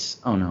Japan with this?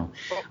 Oh no!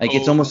 Like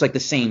it's almost like the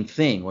same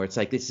thing where it's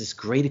like this is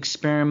great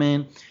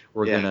experiment.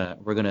 We're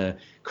gonna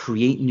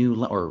create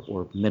new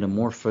or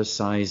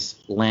metamorphosize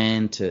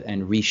land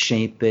and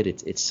reshape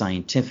it. It's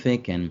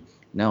scientific, and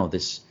no,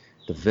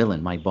 the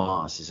villain, my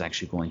boss, is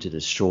actually going to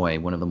destroy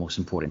one of the most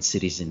important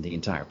cities in the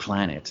entire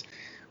planet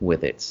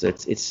with it. So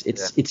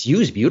it's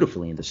used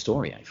beautifully in the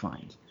story, I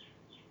find.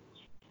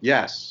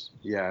 Yes,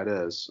 yeah, it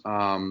is.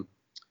 And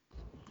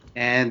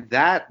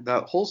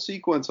that whole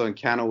sequence on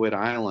Canoid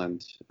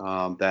Island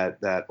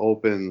that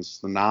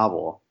opens the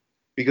novel,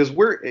 because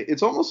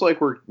it's almost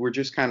like we're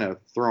just kind of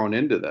thrown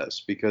into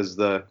this because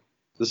the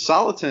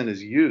Soliton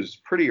is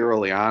used pretty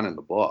early on in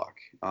the book.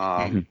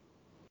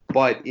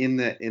 But in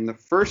the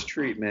first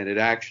treatment, it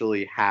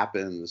actually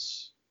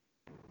happens.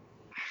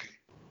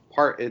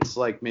 It's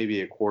like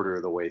maybe a quarter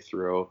of the way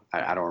through.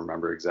 I don't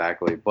remember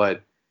exactly,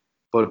 but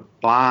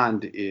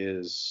Bond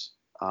is,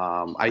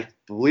 I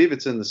believe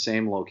it's in the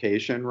same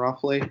location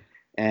roughly,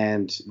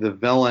 and the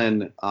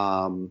villain,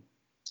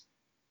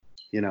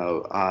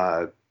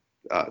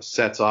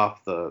 sets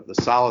off the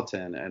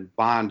Soliton, and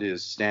Bond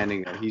is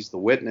standing there. He's the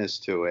witness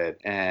to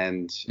it,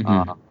 and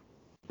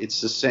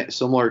it's a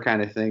similar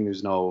kind of thing.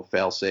 There's no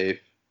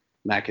fail-safe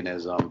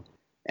mechanism,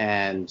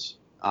 and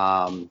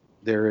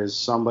there is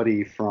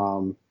somebody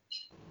from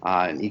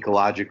an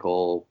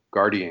ecological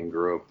guardian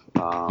group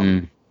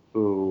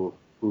who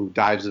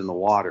dives in the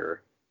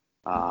water,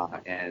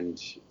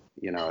 and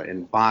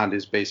Bond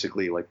is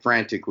basically like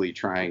frantically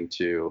trying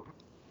to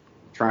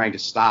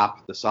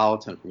stop the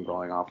Soliton from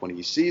going off when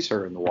he sees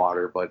her in the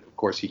water, but of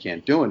course he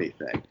can't do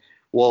anything.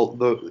 Well,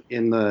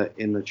 in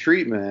the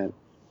treatment,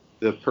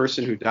 the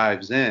person who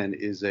dives in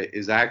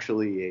is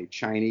actually a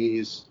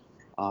Chinese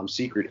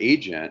secret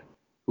agent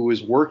who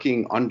is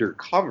working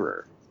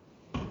undercover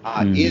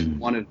in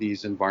one of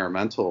these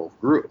environmental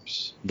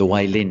groups. The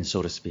Wylin,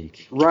 so to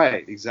speak.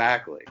 Right,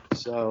 exactly.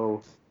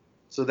 So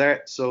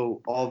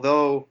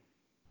although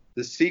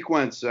the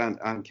sequence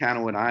on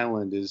Canoid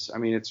Island is, I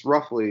mean, it's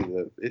roughly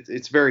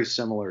it's very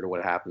similar to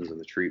what happens in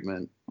the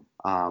treatment.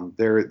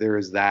 There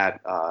is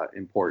that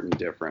important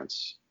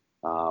difference.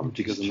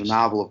 Because in the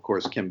novel, of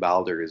course, Kim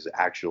Balder is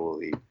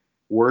actually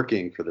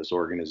working for this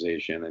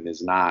organization and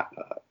is not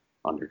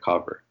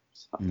undercover.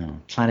 So. No,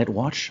 Planet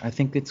Watch. I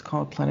think it's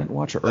called Planet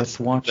Watch or Earth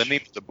Watch. The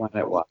name of the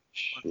Planet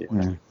Watch.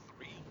 Yeah.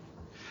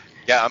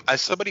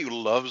 As somebody who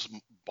loves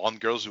Bond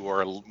girls who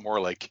are more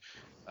like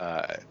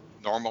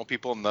normal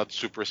people, not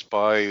super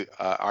spy,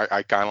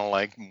 I kind of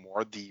like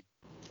more the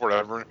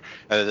whatever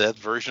that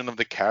version of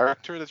the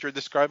character that you're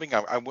describing.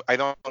 I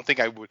don't think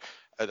I would.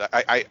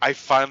 I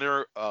find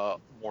her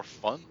more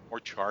fun, more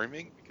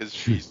charming because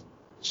she's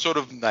sort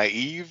of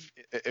naive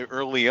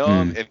early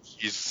on, and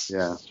she's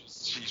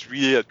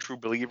really a true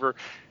believer,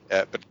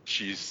 but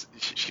she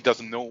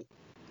doesn't know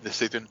the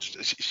Satan.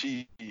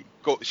 She's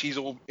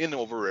in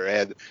over her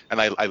head,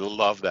 and I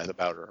love that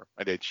about her.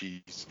 That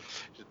she's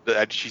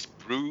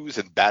bruised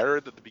and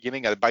battered at the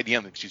beginning, and by the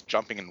end she's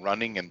jumping and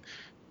running, and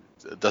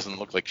it doesn't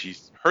look like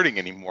she's hurting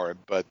anymore.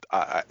 But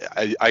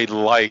I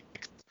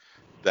liked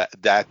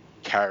that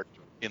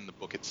character in the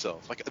book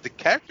itself. Like the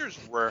characters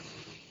were,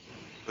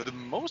 the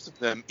most of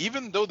them,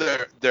 even though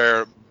they're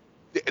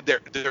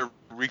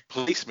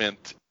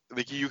replacement,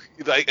 like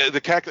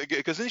the character,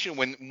 because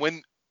initially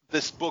when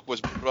this book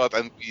was brought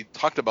and we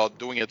talked about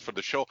doing it for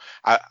the show,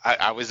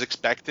 I was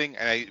expecting,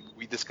 and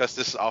we discussed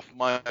this off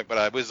mic, but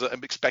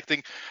I'm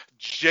expecting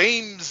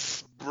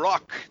James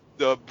Brock,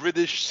 the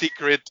British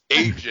secret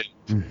agent,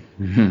 to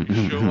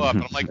show up,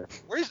 and I'm like,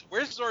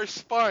 where's our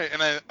spy?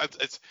 And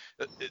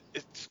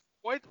it's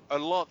quite a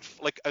lot,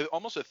 like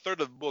almost a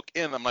third of the book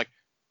in, I'm like,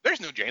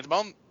 there's no James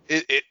Bond.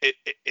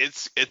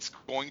 It's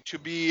going to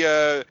be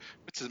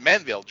what's his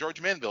Manville? George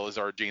Manville is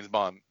our James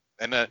Bond,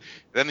 and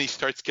then he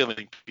starts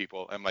killing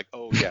people. I'm like,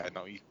 oh yeah,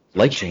 no,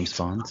 like James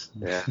Bond.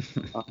 Yeah.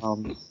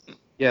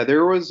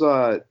 There was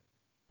I'll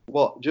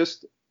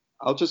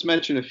just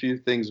mention a few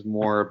things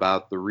more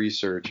about the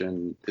research,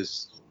 and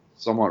is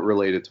somewhat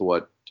related to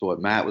what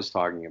Matt was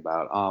talking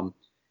about.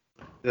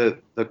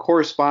 The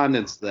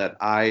correspondence that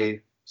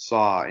I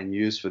saw and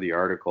used for the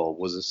article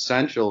was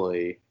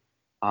essentially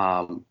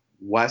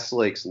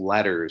Westlake's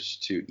letters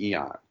to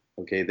Eon.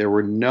 Okay, there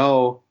were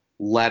no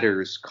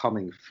letters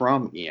coming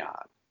from Eon.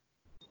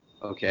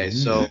 Okay,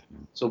 so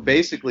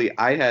basically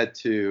I had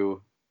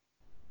to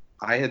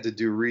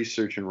do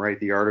research and write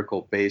the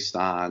article based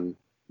on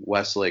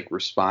Westlake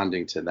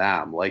responding to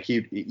them. Like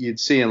you'd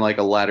see in like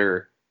a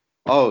letter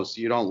oh,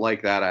 so you don't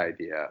like that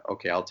idea?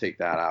 Okay, I'll take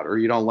that out. Or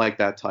you don't like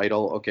that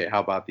title? Okay,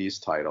 how about these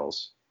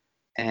titles?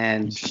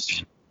 And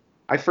Interesting.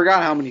 I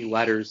forgot how many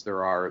letters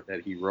there are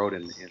that he wrote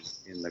in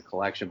the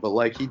collection, but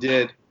like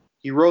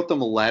he wrote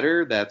them a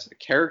letter that's a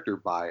character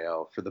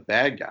bio for the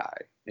bad guy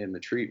in the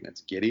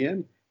treatments,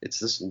 Gideon. It's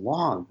this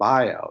long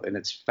bio, and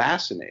it's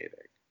fascinating.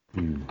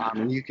 Hmm.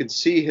 And you can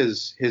see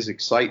his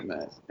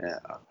excitement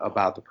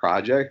about the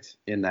project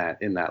in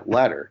that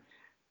letter.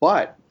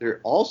 But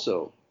there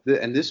also,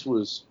 and this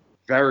was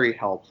very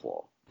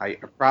helpful. I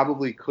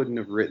probably couldn't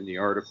have written the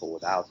article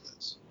without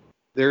this.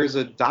 There's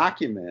a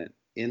document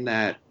in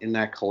that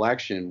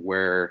collection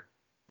where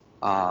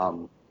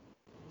um,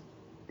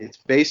 it's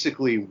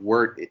basically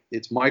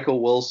it's Michael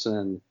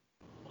Wilson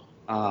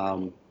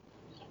um,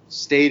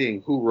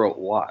 stating who wrote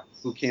what,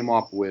 who came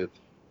up with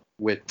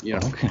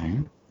Okay.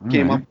 All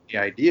came up right. with the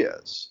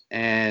ideas,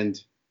 and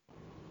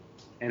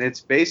it's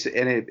basic,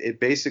 and it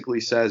basically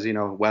says,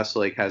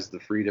 Westlake has the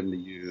freedom to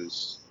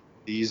use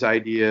these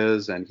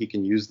ideas, and he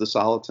can use the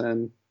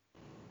soliton.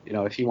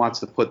 If he wants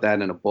to put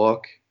that in a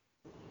book,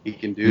 he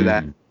can do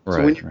that. Hmm. So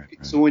when Right. you,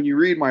 Right. so Right. when you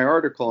read my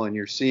article and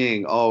you're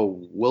seeing,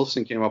 oh,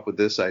 Wilson came up with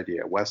this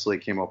idea,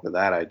 Westlake came up with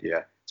that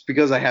idea, it's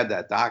because I had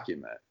that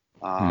document.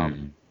 Um,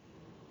 Hmm.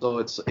 so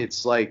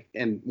it's like,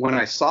 and when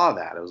I saw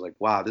that, I was like,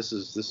 wow, this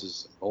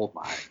is gold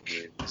mine. I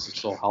mean, this is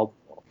so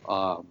helpful.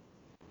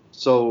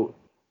 So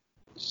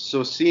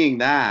so seeing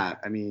that,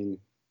 I mean,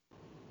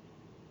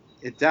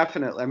 it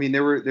definitely. I mean,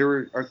 there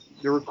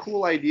were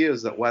cool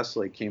ideas that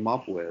Westlake came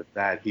up with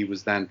that he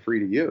was then free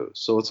to use.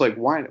 So it's like,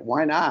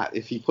 why not?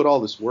 If he put all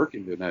this work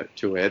into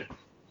it,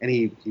 and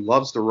he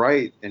loves to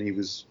write, and he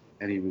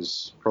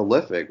was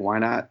prolific, why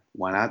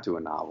not do a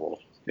novel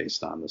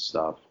based on this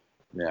stuff?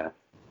 Yeah.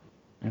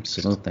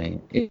 Absolutely.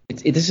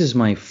 This is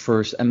my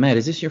first. Matt,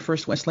 is this your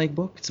first Westlake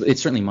book?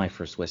 It's certainly my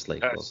first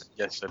Westlake book.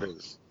 Yes, it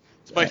is.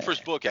 It's my Uh,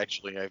 first book,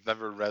 actually. I've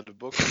never read a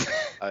book.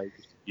 I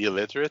used to be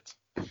illiterate.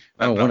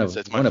 oh, No, it's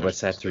my one of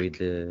first us had to read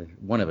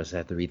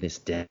mistake. this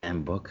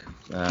damn book.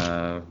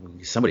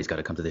 Somebody's got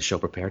to come to this show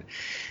prepared.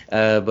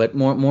 But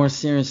more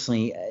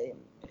seriously,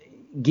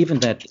 given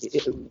that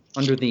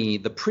under the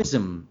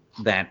prism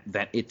that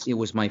it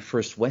was my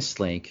first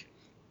Westlake,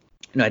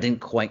 I didn't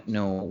quite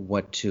know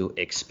what to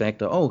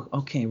expect. Oh,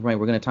 okay, right.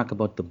 We're going to talk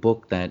about the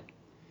book that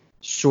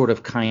sort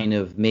of, kind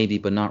of, maybe,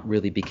 but not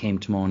really became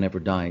Tomorrow Never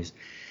Dies.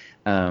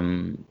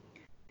 Um,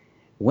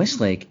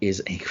 Westlake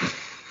is a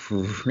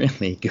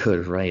really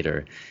good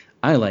writer.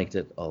 I liked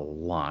it a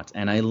lot,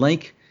 and I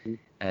like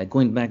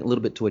going back a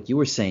little bit to what you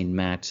were saying,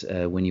 Matt,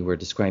 when you were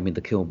describing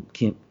the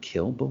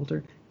Kim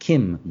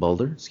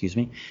Boulder, excuse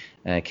me,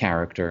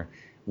 character,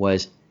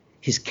 was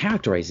his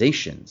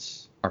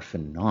characterizations are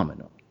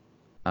phenomenal.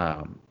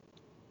 Um,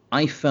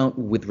 I felt,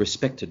 with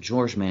respect to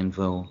George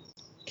Manville,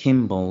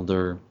 Kim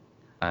Boulder,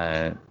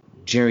 uh,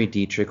 Jerry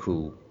Dietrich,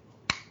 who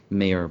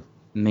may or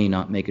may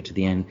not make it to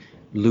the end,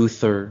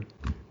 Luther,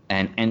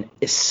 and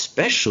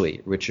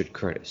especially Richard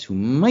Curtis, who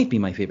might be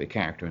my favorite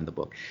character in the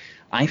book.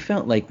 I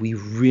felt like we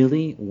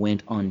really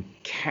went on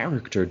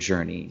character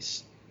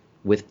journeys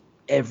with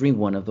every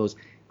one of those.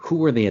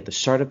 Who are they at the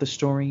start of the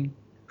story?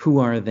 Who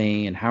are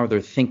they, and how they're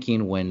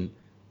thinking when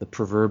the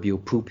proverbial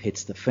poop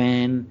hits the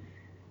fan?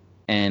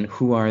 And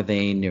who are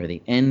they near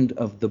the end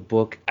of the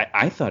book?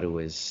 I thought it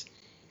was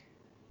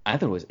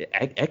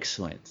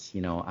excellent.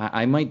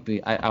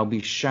 I'll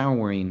be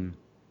showering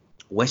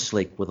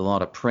Westlake with a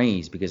lot of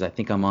praise because I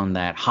think I'm on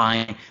that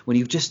high when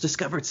you've just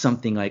discovered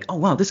something like, oh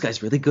wow, this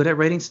guy's really good at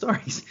writing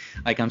stories.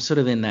 Like, I'm sort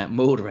of in that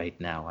mode right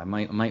now. I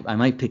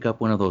might pick up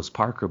one of those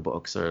Parker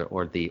books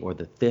or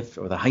the Fifth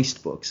or the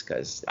Heist books,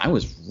 because I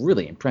was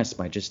really impressed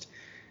by just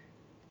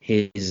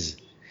his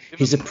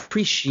Even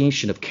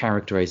appreciation of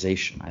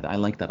characterization. I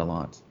like that a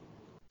lot.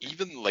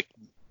 even like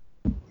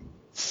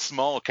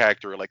small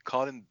character like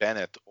Colin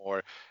Bennett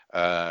or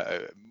uh,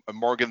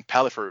 Morgan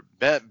Pallifer.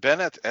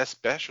 Bennett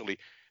especially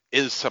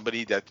is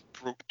somebody that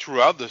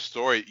throughout the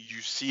story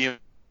you see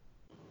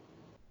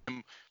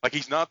him like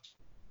he's not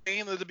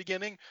saying at the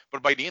beginning,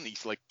 but by the end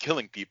he's like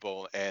killing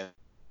people and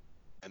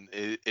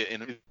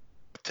in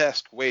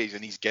grotesque ways,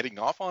 and he's getting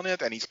off on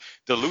it, and he's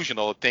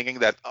delusional, thinking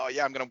that, oh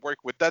yeah, I'm gonna work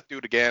with that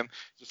dude again.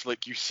 Just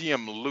like you see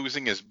him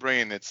losing his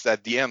brain. It's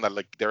at the end that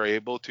like they're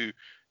able to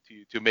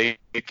make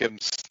him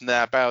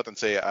snap out and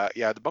say,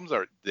 yeah, the bums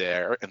are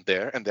there and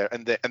there and there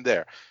and there and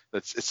there.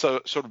 It's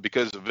so sort of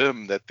because of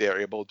him that they're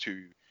able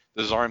to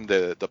disarm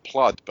the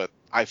plot. But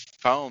I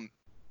found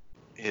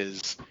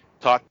his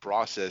thought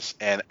process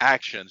and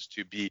actions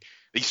to be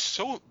he's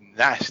so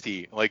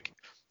nasty. Like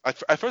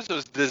at first I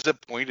was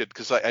disappointed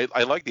because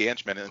I like the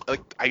henchman, and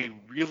like I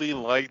really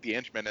like the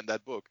henchman in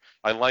that book.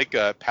 I like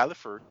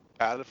Pallifer.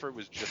 Pallifer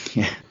was just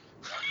Yeah.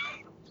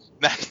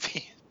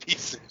 nasty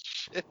piece of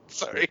shit.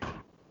 Sorry.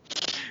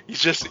 He's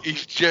just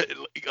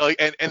like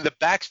and the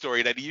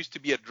backstory that he used to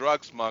be a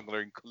drug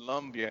smuggler in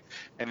Colombia,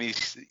 and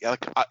he's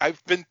like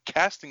I've been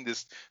casting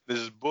this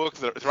book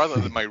rather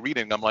than my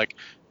reading. I'm like,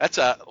 that's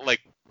a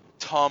like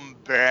Tom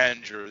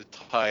Berenger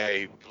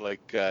type,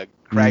 like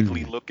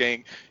craggly Mm.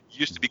 looking. He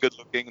used to be good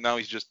looking, now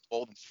he's just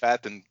old and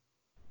fat and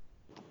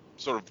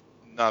sort of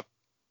not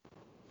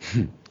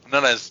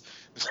not as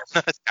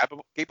not as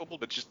capable,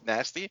 but just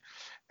nasty.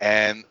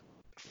 And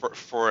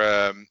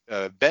for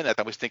Bennett,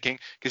 I was thinking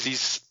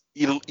because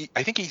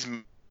I think he's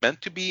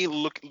meant to be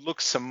look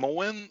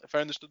Samoan, if I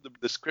understood the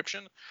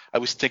description. I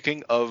was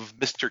thinking of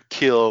Mr.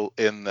 Kill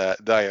in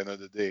Die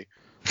Another Day.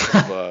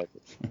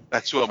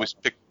 That's who I was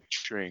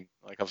picturing.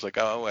 Like I was like,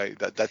 oh wait,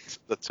 that's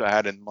what I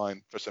had in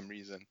mind for some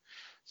reason.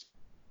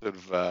 Sort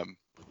of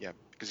yeah,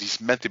 because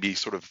he's meant to be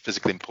sort of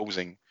physically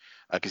imposing.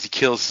 Because he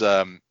kills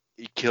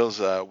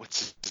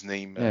what's his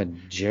name? Yeah,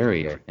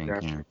 Jerry, I think.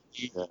 Yeah.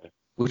 Yeah.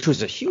 Which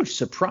was a huge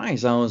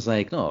surprise. I was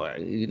like, no,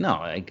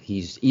 like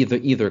he's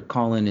either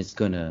Colin is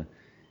gonna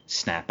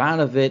snap out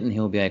of it and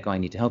he'll be like, oh, I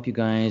need to help you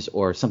guys,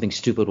 or something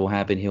stupid will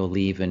happen, he'll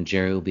leave and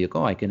Jerry will be like,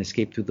 oh, I can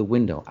escape through the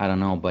window. I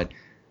don't know, but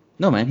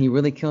no, man, he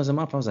really kills him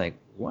off. I was like,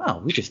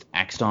 wow, we just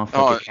axed off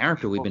like a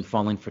character we've been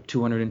following for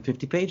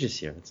 250 pages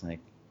here. It's like,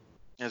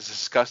 it's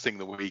disgusting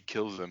the way he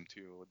kills them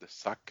too, with the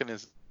suck in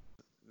his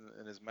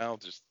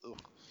mouth. Just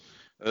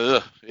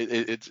ugh.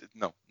 It's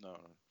no.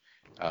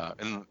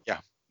 And yeah,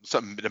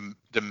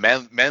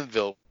 the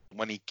Manville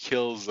when he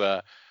kills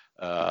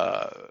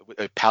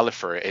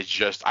Palifer, it's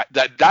just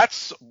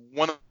that's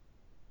one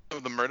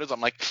of the murders. I'm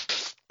like,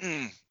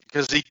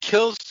 because he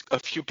kills a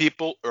few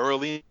people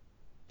early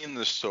in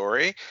the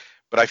story,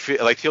 but I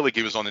feel like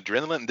he was on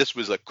adrenaline. And this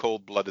was a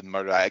cold-blooded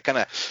murder.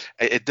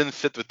 It didn't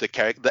fit with the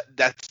character.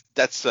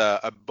 That's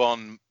a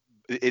Bond.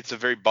 It's a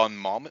very Bond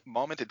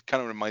moment. It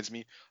kind of reminds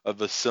me of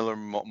a similar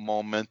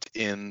moment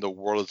in The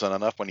World Is Not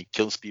Enough when he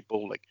kills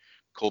people like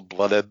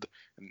cold-blooded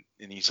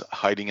and he's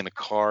hiding in a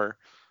car.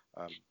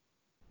 I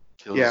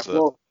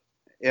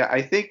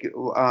think if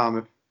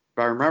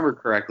I remember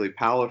correctly,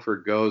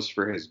 Palifer goes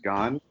for his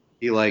gun.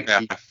 He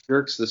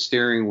jerks the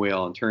steering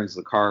wheel and turns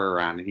the car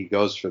around, and he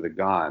goes for the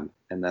gun,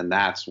 and then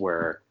that's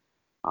where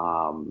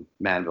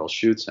Manville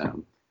shoots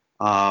him.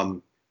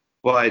 And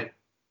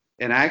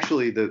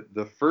actually,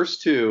 the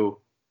first two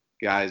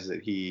guys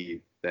that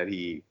he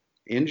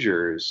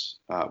injures,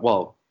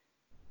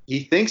 he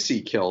thinks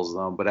he kills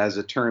them, but as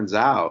it turns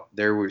out,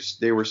 they were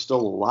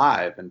still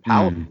alive, and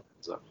Palifer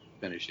ends up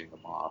finishing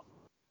them off.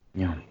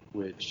 Yeah.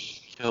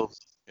 Which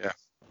kills. Yeah.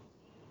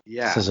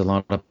 Yeah. Says a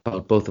lot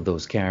about both of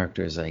those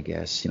characters, I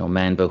guess.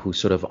 Manville, who's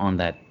sort of on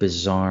that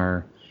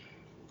bizarre.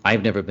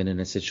 I've never been in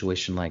a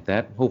situation like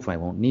that. Hopefully, I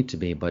won't need to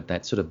be, but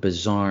that sort of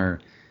bizarre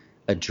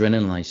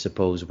adrenaline, I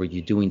suppose, where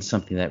you're doing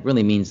something that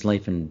really means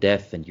life and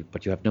death,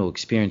 but you have no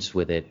experience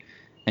with it,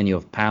 and you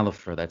have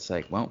Palifer that's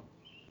like, well,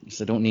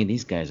 I don't need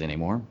these guys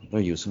anymore.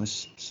 They're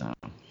useless. So,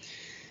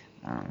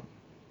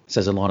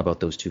 says a lot about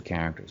those two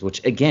characters,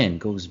 which again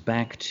goes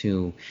back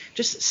to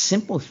just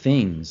simple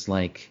things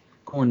like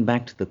going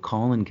back to the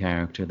Colin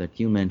character that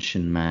you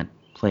mentioned, Matt,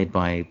 played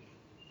by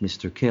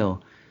Mr.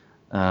 Kill.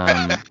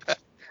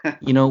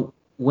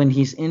 When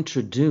he's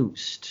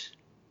introduced,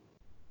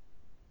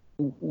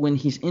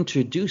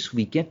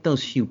 we get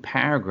those few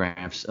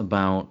paragraphs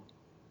about,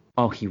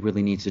 oh, he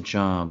really needs a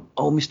job.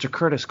 Oh, Mr.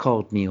 Curtis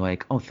called me,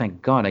 like, oh,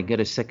 thank God, I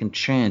get a second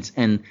chance.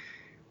 And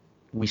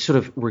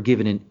we're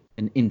given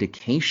an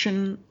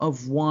indication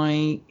of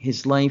why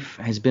his life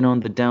has been on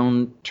the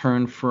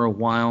downturn for a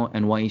while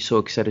and why he's so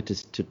excited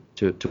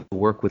to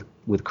work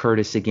with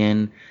Curtis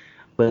again.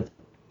 But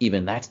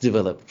even that's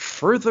developed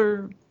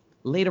further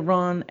later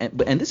on.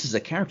 And this is a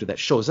character that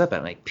shows up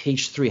at like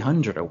page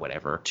 300 or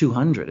whatever, or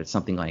 200 or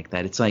something like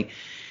that. It's like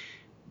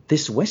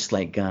this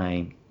Westlake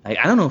guy, I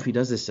don't know if he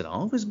does this in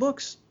all of his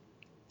books.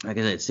 Like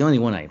I said, it's the only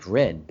one I've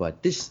read,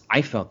 but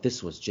I felt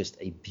this was just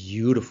a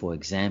beautiful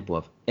example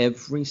of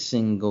every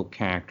single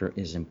character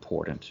is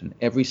important, and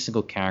every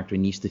single character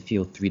needs to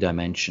feel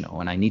three-dimensional,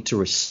 and I need to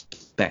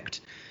respect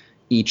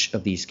each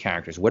of these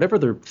characters, whatever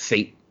their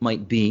fate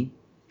might be,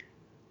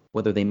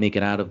 whether they make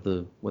it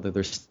whether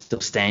they're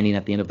still standing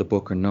at the end of the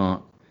book or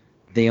not.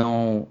 They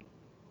all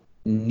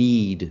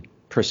need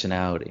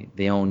personality.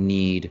 They all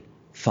need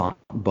thought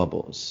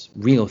bubbles,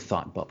 real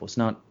thought bubbles,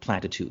 not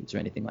platitudes or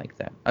anything like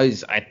that.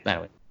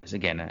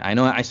 Again, I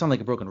know I sound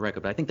like a broken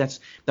record, but I think that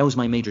was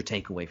my major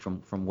takeaway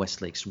from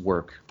Westlake's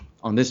work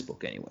on this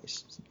book,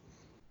 anyways.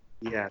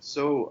 Yeah.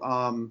 So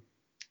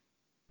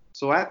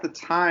at the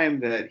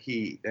time that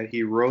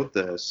he wrote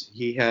this,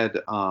 he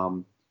had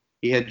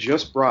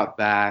just brought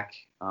back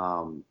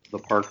the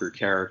Parker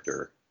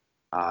character.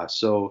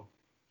 So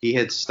he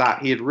had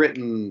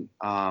written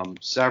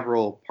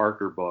several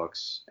Parker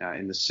books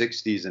in the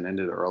 60s and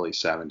into the early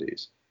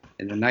 70s.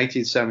 And in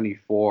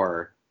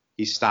 1974,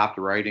 he stopped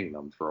writing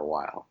them for a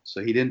while.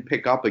 So he didn't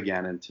pick up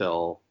again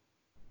until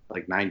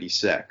like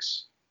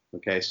 96.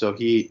 Okay, so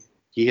he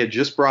had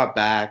just brought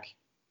back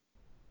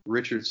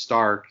Richard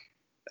Stark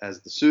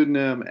as the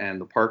pseudonym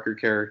and the Parker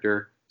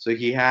character. So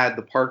he had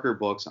the Parker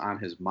books on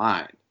his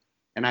mind.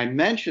 And I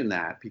mention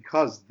that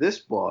because this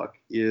book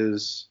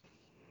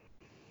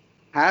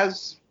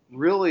has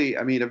really,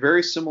 a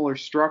very similar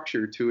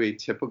structure to a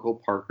typical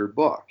Parker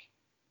book.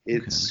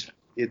 It's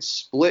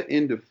split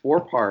into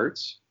 4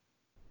 parts.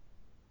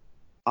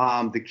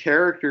 The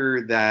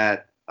character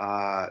that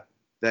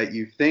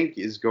you think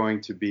is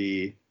going to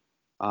be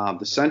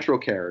the central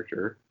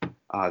character,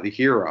 the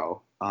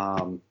hero.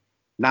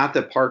 Not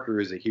that Parker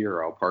is a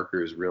hero.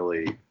 Parker is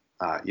really,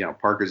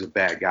 Parker's a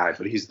bad guy,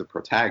 but he's the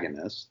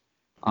protagonist.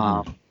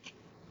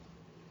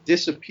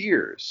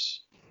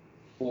 Disappears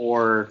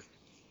for.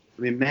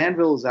 I mean,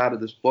 Manville is out of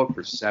this book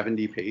for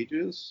 70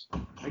 pages.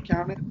 I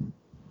counted,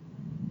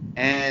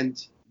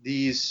 and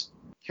these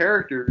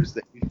characters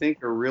that you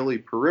think are really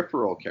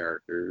peripheral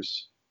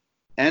characters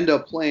end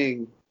up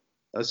playing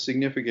a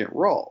significant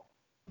role.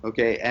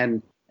 Okay,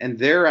 and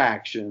their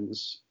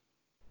actions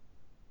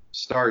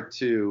start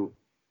to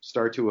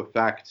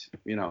affect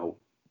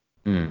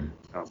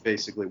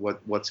basically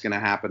what's going to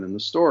happen in the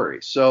story.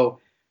 So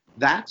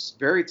that's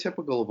very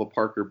typical of a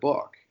Parker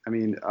book. I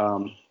mean,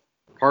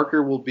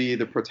 Parker will be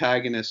the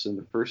protagonist in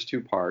the first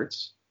two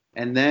parts,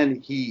 and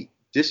then he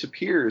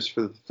disappears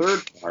for the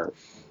third part.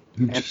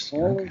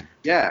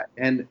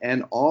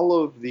 And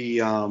all of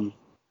the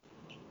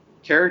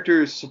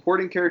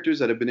supporting characters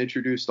that have been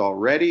introduced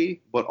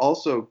already, but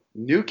also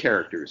new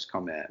characters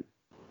come in,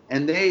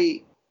 and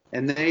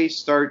they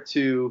start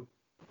to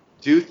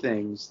do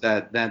things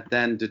that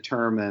then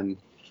determine,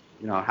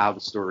 how the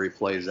story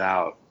plays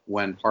out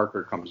when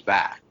Parker comes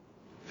back.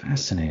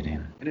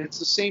 Fascinating. And it's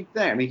the same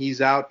thing. I mean,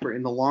 he's out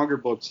in the longer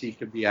books, he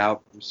could be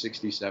out for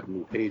 60,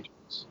 70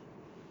 pages.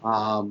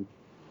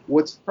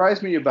 What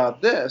surprised me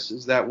about this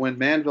is that when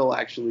Manville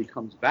actually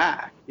comes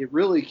back, it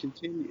really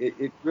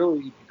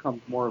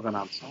becomes more of an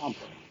ensemble.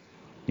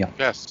 Yeah.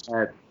 Yes.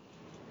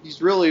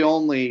 He's really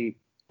only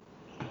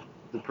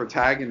the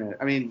protagonist.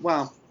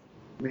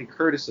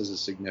 Curtis has a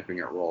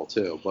significant role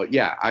too, but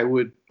yeah, I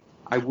would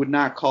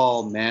not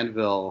call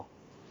Manville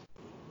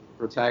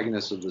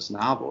protagonist of this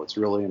novel. It's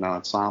really an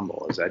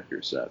ensemble, as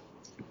Edgar said.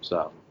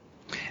 So.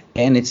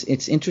 And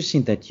it's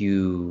interesting that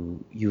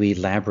you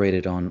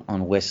elaborated on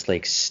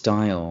Westlake's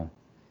style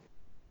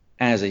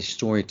as a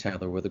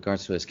storyteller with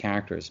regards to his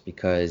characters,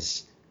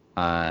 because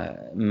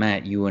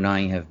Matt, you and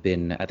I have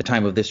been, at the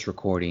time of this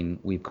recording,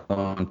 we've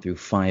gone through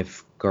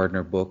 5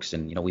 Gardner books,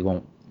 and we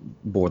won't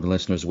bore the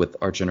listeners with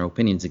our general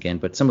opinions again,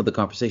 but some of the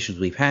conversations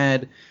we've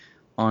had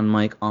on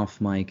mic,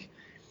 off mic,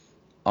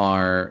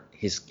 are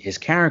his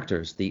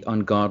characters, the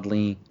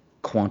ungodly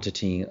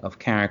quantity of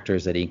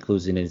characters that he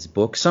includes in his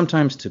book,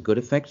 sometimes to good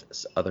effect,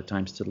 other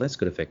times to less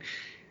good effect.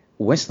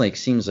 Westlake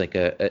seems like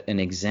an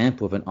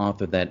example of an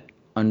author that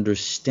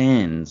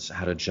understands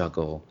how to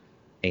juggle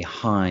a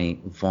high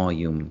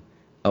volume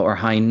or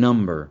high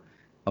number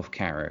of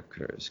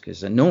characters,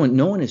 because no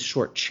one is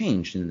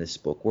shortchanged in this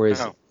book.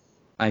 Whereas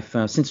I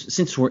found,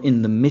 since we're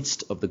in the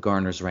midst of the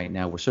Garners right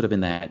now, we're sort of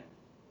in that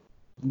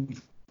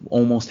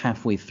almost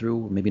halfway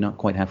through, maybe not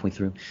quite halfway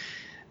through.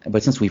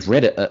 But since we've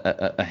read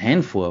a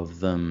handful of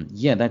them,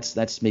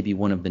 that's maybe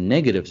one of the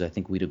negatives. I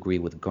think we'd agree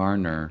with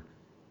Garner.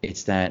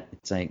 It's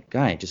like,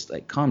 guy, just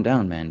like calm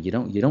down, man. You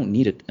don't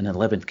need an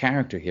 11th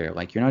character here.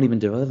 Like, you're not even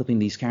developing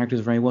these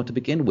characters very well to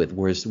begin with.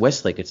 Whereas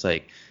Westlake, it's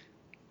like,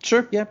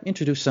 sure, yeah,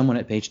 introduce someone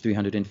at page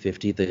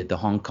 350, the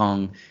Hong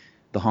Kong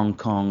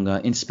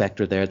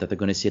inspector there that they're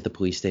going to see at the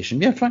police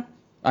station. Yeah, fine.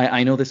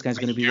 I know this guy's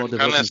going to be well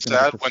developed. Kind of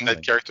sad when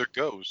that character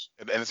goes,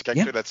 and it's a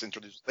character that's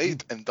introduced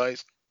late and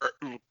dies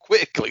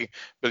quickly,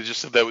 but it's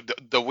just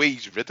the way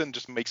he's written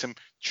just makes him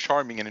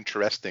charming and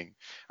interesting.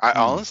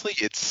 Honestly,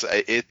 it's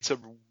a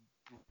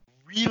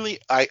really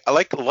I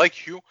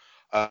like you.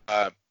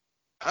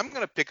 I'm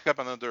gonna pick up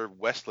another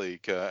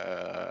Westlake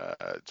for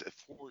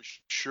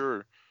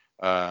sure,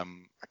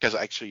 because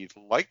I actually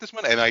like this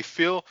one, and I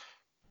feel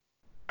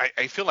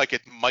like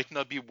it might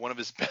not be one of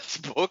his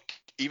best book,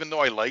 even though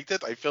I liked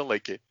it. I feel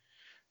like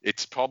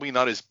it's probably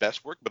not his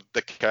best work, but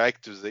the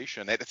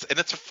characterization, and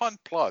it's a fun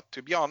plot,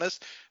 to be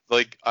honest.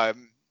 Like, I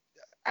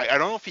don't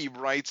know if he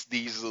writes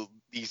these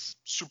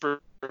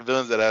super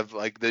villains that have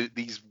like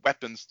these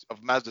weapons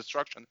of mass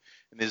destruction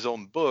in his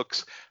own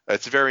books.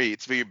 It's very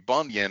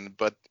Bondian,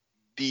 but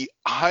the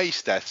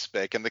heist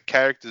aspect and the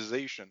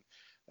characterization,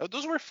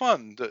 those were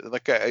fun.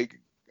 Like,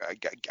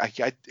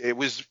 it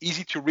was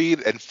easy to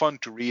read and fun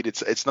to read.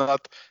 It's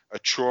not a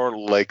chore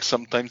like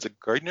sometimes a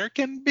Gardner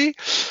can be.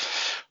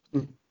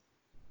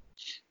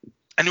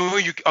 And who are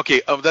you?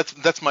 Okay,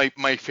 that's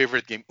my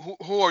favorite game.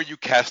 Who are you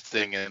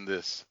casting in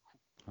this?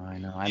 I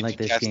know, I like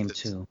this game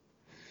too.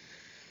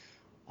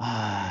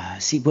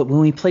 See, but when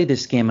we play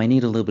this game, I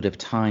need a little bit of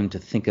time to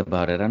think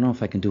about it. I don't know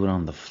if I can do it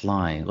on the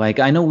fly. Like,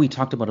 I know we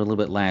talked about it a little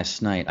bit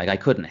last night. I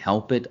couldn't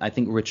help it. I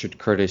think Richard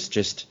Curtis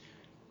just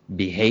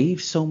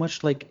behaves so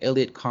much like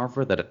Elliot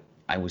Carver that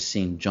I was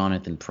seeing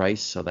Jonathan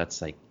Pryce, so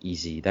that's like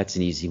easy. That's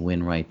an easy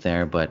win right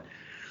there. But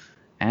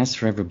as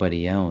for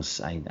everybody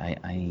else, I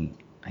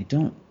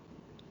don't.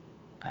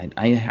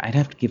 I'd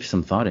have to give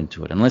some thought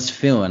into it.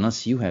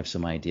 Unless you have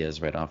some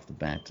ideas right off the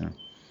bat.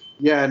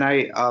 Yeah, and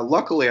I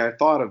luckily I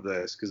thought of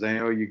this because I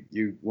know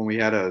you when we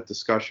had a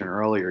discussion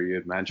earlier, you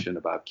had mentioned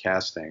about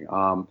casting.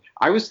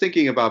 I was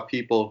thinking about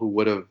people who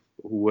would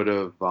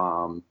have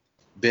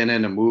been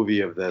in a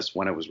movie of this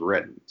when it was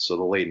written, so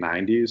the late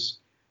 90s.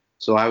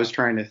 So I was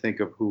trying to think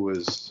of who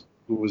was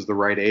the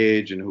right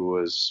age and who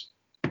was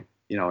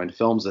in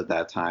films at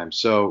that time.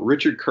 So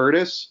Richard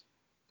Curtis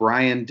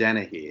Brian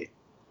Dennehy.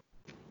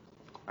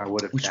 I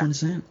would have. Which one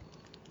is that?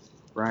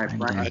 Brian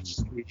Dennehy.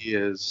 Dennehy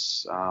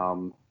is.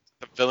 The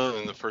villain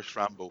in the first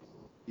Rambo.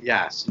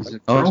 Yes. He's in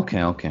Oh, first,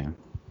 okay.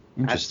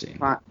 Interesting.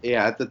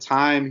 At the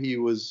time, he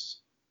was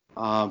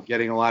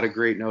getting a lot of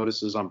great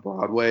notices on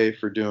Broadway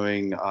for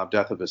doing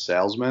Death of a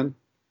Salesman.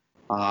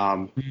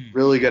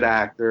 Really good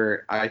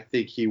actor. I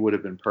think he would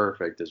have been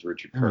perfect as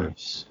Richard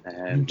Curtis. Nice.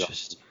 And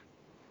Interesting.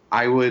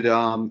 I would,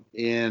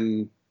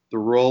 in the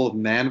role of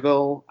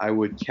Manville, I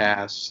would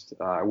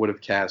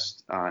have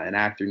cast an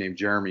actor named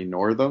Jeremy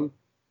Northam,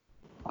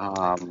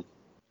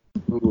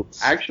 who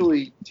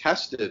actually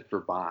tested for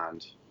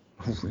Bond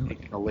Oh, really?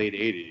 in the late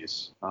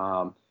 80s.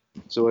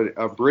 So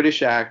a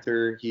British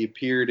actor. He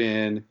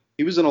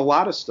was in a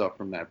lot of stuff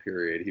from that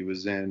period. He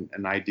was in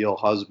An Ideal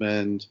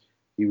Husband.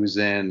 He was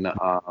in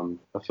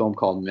a film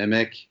called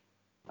Mimic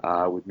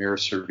with Mira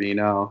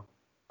Sorvino.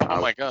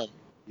 Oh my God.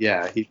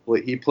 Yeah, he's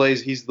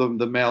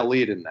the male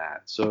lead in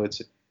that. So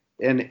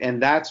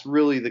and that's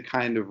really the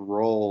kind of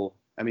role.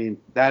 I mean,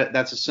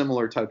 that's a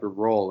similar type of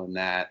role in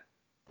that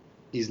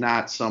he's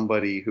not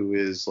somebody who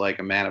is like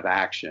a man of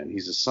action.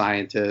 He's a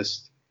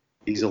scientist.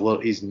 He's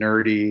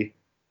nerdy,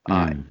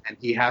 and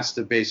he has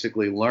to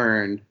basically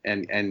learn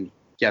and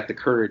get the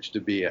courage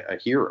to be a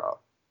hero.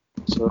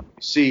 So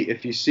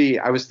if you see,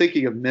 I was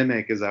thinking of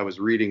Mimic as I was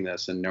reading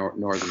this in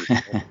Northern.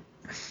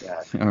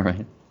 Yeah. All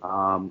right.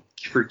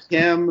 For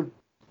Kim,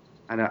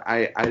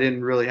 I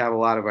didn't really have a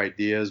lot of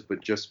ideas, but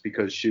just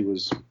because she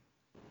was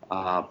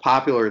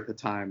popular at the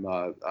time,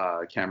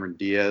 Cameron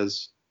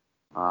Diaz.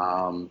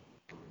 Who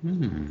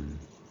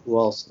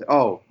else?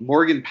 Oh,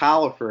 Morgan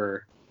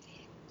Pallifer.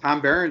 Tom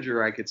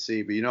Berenger I could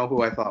see, but you know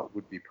who I thought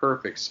would be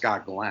perfect?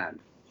 Scott Glenn.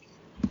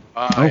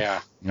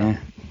 Yeah.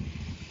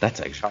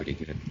 That's actually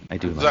pretty good. I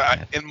do like So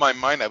that. in my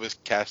mind, I was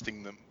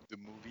casting the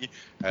movie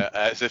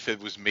as if it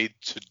was made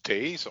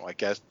today, so I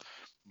cast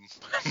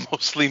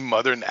mostly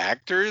modern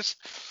actors.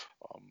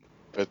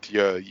 But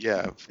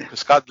yeah,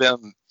 Scott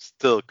Glenn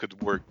still could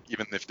work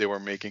even if they were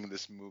making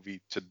this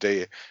movie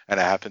today and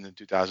it happened in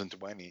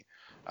 2020.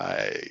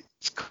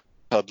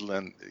 Scott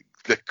Glenn,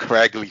 the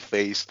craggly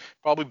face,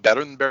 probably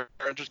better than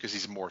Berenger because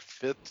he's more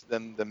fit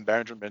than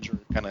Berenger. Berenger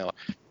kind of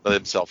let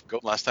himself go.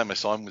 Last time I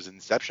saw him was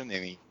Inception,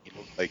 and he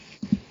looked like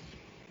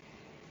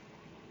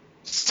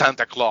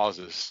Santa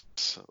Clauses.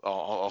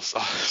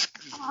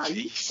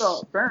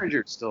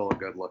 Berenger's still a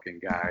good-looking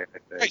guy, I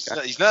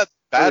think. He's not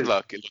bad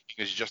looking.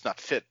 He's just not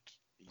fit.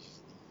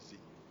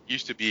 He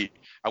used to be,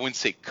 I wouldn't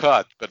say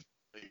cut, but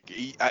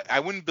I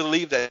wouldn't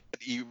believe that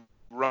he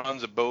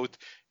runs a boat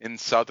in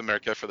South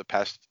America for the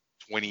past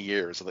 20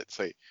 years, let's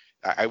say.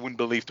 I wouldn't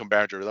believe Tom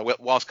Berenger.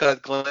 While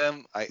Scott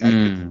Glenn, I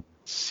could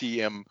see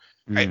him.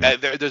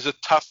 There's a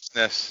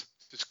toughness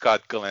to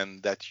Scott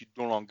Glenn that you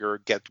no longer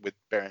get with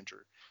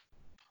Berenger.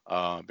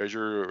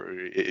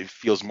 Berenger, it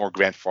feels more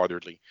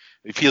grandfatherly.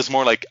 It feels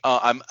more like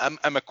I'm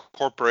a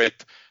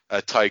corporate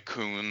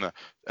tycoon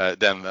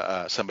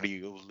than somebody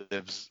who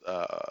lives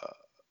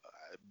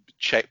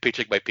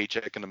paycheck by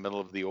paycheck in the middle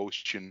of the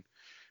ocean.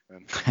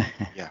 And,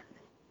 yeah,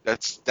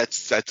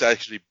 that's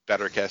actually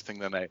better casting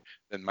than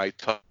my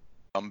Tom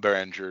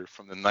Berenger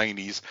from the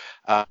 90s.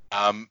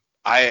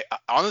 I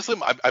honestly,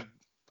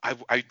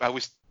 I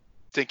was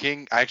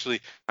thinking, actually,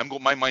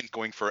 my mind's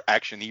going for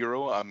action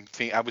hero.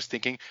 I was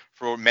thinking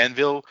for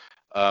Manville,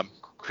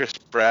 Chris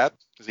Pratt,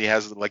 because he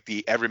has like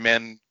the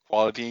everyman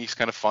quality. He's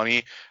kind of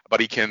funny, but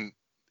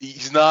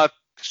he's not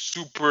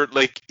super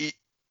like.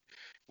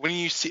 When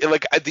you see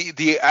like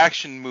the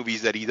action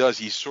movies that he does,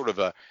 he's sort of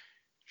a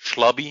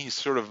schlubby. He's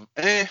sort of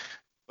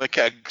like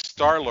a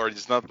Star-Lord.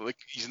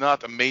 He's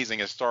not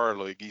amazing as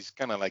Star-Lord. He's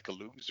kind of like a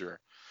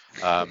loser.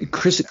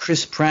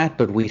 Chris Pratt,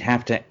 but we'd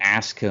have to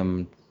ask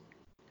him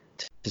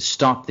to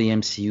stop the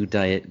MCU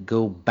diet,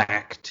 go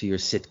back to your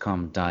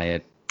sitcom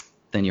diet,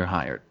 then you're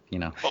hired. You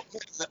know. Well,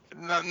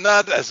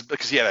 not as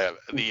because he had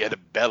a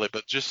belly,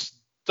 but just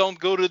don't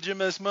go to the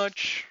gym as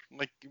much.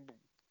 Like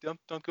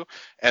don't go.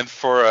 And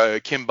for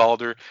Kim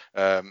Balder,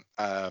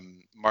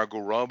 Margot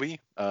Robbie,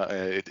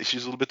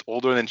 she's a little bit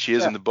older than she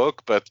is in the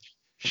book, but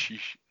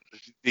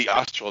the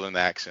Australian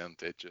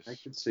accent, it just. I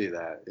could see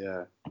that.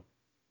 Yeah.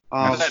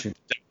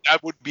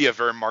 That would be a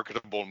very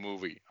marketable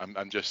movie.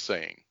 I'm just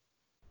saying.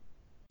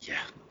 Yeah,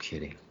 no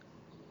kidding.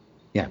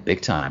 Yeah,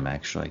 big time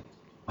actually.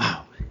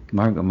 Wow,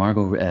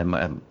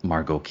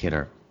 Margot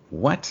Kidder.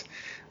 What?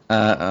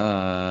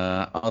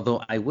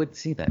 Although I would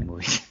see that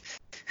movie.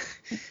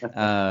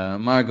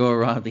 Margot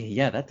Robbie.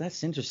 Yeah,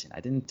 that's interesting.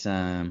 I didn't.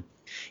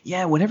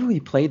 Yeah, whenever we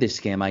play this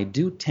game, I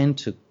do tend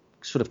to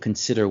sort of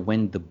consider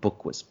when the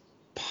book was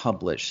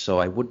published. So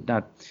I would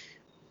not.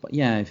 But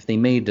yeah, if they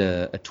made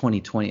a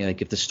 2020,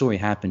 like if the story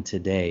happened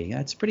today, yeah,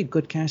 it's pretty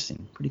good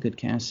casting.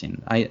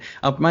 I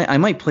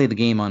might play the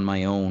game on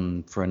my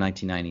own for a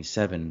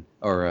 1997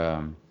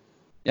 or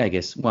yeah, I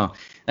guess. Well,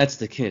 that's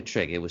the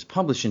trick. It was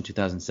published in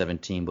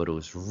 2017, but it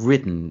was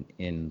written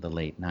in the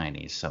late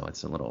 90s, so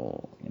it's a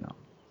little,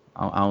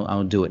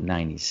 I'll do it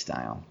 90s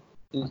style.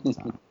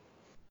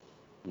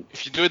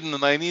 If you do it in the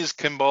 90s,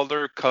 Kim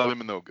Balder, Kylie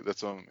Minogue.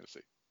 That's all I'm gonna say.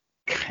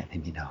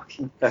 Kylie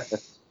Minogue.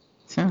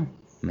 So,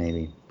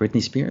 maybe.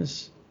 Britney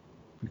Spears?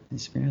 Britney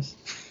Spears?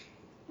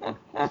 We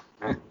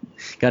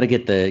gotta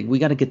get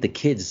the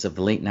kids of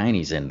the late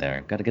 '90s in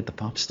there. Gotta get the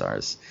pop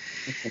stars.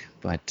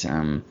 But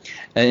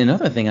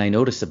another thing I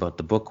noticed about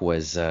the book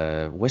was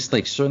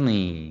Westlake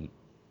certainly,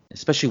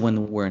 especially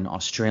when we're in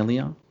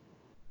Australia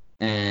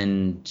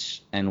and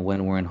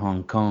when we're in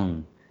Hong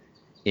Kong,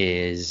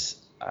 is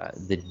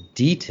the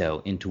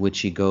detail into which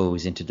he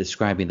goes into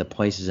describing the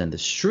places and the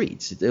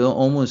streets. It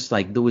almost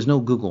like there was no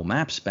Google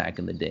Maps back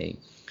in the day,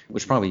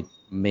 which probably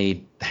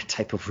made that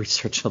type of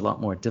research a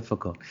lot more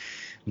difficult.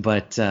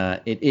 But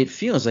it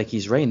feels like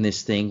he's writing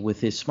this thing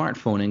with his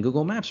smartphone and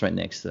Google Maps right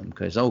next to him,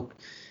 because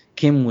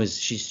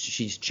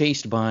she's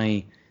chased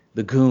by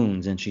the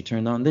goons and she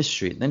turned on this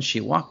street, then she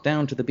walked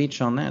down to the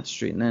beach on that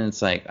street, and then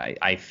it's like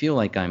I feel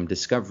like I'm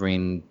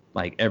discovering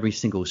like every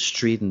single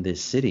street in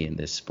this city in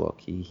this book.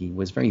 He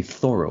was very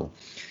thorough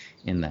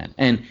in that.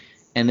 And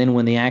then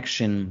when the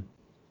action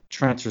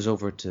transfers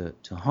over to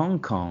Hong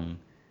Kong,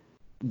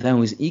 that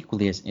was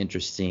equally as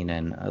interesting,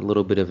 and a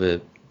little bit of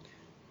a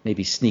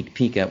maybe sneak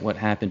peek at what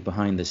happened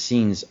behind the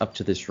scenes up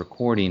to this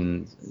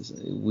recording.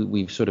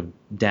 We've sort of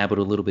dabbled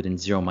a little bit in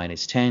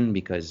 0-10,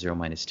 because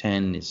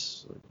 0-10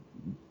 is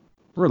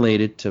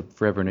related to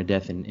Forever and a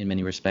Death in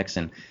many respects.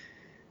 And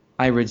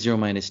I read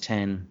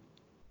 0-10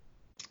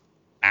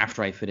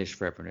 after I finished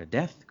Forever and a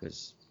Death,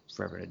 because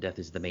Forever and a Death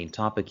is the main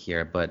topic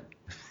here. But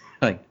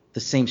like the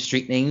same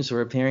street names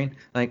were appearing.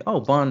 Like,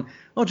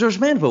 George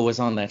Manville was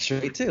on that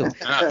street too.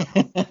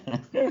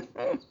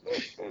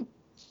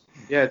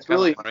 Yeah, it's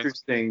really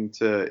interesting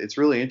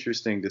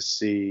to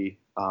see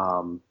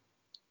to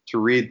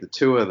read the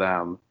two of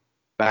them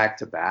back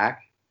to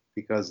back,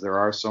 because there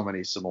are so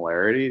many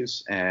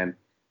similarities, and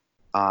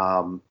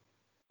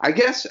I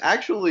guess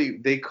actually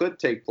they could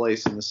take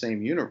place in the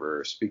same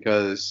universe,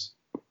 because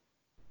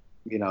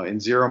in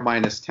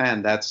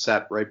 0-10 that's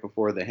set right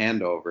before the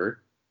handover,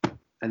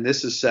 and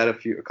this is set a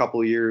couple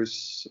of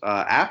years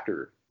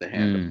after the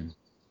handover.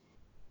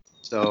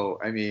 So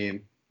I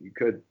mean, you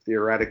could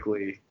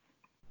theoretically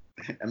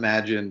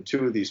imagine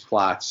two of these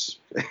plots.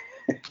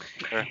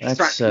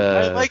 That's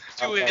I like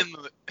doing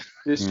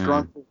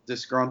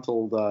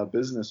disgruntled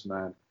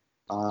businessmen.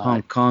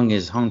 Hong Kong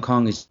is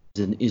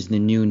the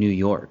new New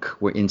York.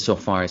 We're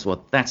insofar as,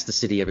 well, that's the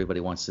city everybody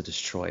wants to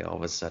destroy all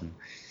of a sudden.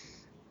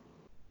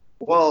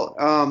 Well,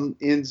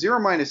 in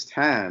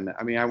 0-10,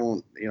 I mean, I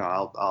won't,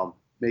 I'll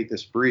make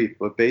this brief,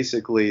 but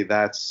basically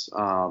that's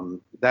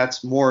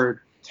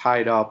more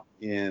tied up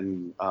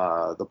in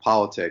the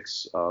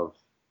politics of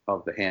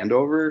the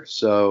handover.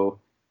 So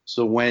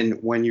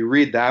when you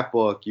read that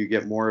book, you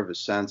get more of a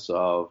sense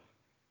of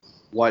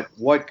what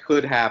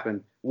could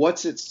happen,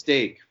 what's at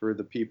stake for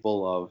the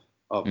people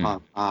of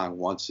Hong Kong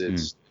once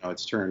it's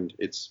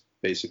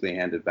basically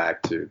handed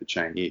back to the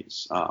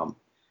Chinese.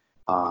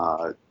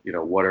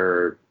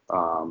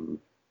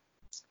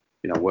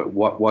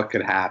 What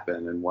could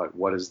happen, and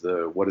what is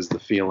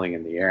the feeling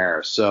in the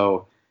air.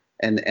 So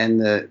and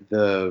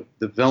the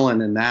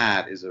villain in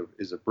that is a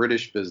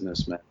British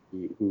businessman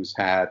who's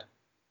had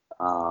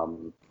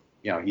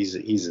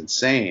he's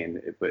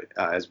insane, but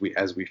as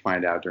we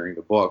find out during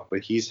the book,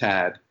 but he's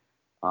had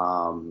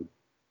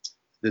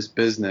this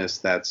business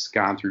that's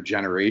gone through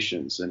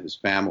generations in his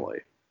family.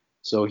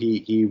 So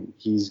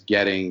he's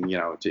getting,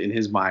 in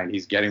his mind,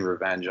 he's getting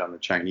revenge on the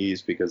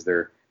Chinese because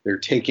they're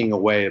taking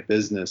away a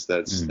business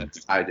that's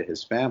tied to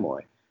his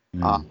family.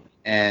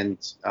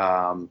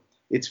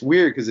 It's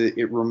weird because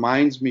it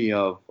reminds me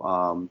of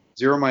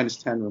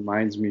 0-10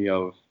 reminds me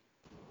of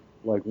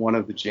like one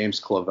of the James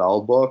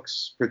Clavell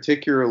books,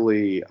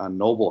 particularly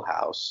Noble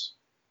House.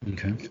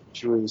 Okay.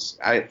 Which was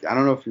I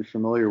don't know if you're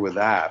familiar with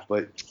that,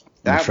 but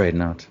I'm afraid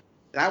not.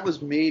 That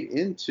was made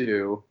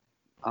into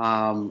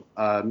a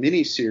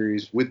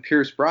miniseries with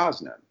Pierce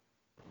Brosnan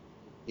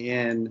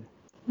in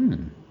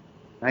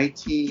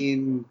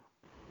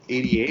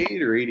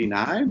 1988 or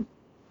 89,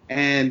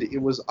 and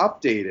it was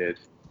updated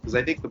because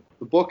I think the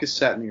book is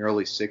set in the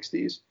early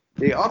 60s.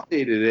 They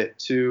updated it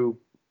to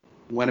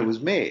when it was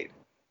made.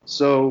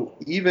 So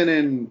even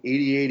in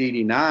 88,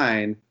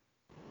 89,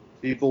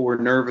 people were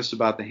nervous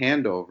about the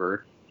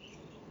handover,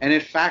 and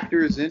it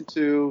factors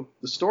into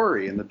the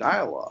story and the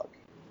dialogue.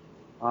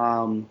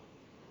 And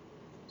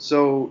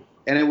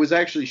it was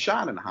actually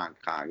shot in Hong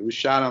Kong. It was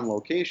shot on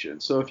location.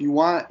 So if you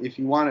want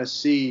to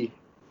see,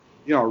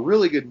 a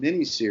really good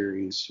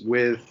miniseries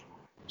with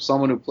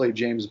someone who played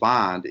James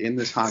Bond in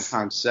this Hong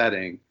Kong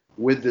setting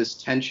with this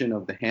tension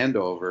of the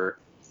handover,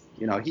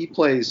 he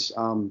plays.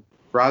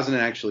 Brosnan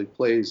actually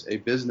plays a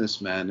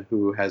businessman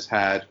who has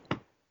had,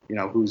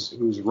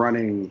 who's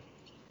running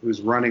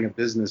a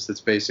business that's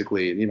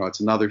basically,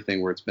 it's another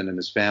thing where it's been in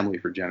his family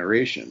for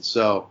generations.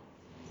 So,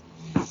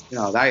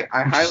 I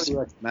highly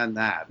recommend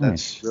that.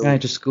 That's nice. really I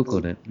just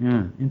Googled it.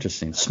 Yeah,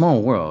 interesting.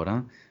 Small world,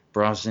 huh?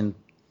 Brosnan.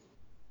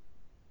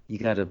 You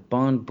got a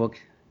Bond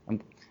book. I'm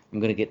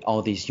gonna get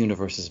all these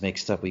universes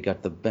mixed up. We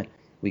got the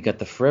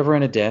Forever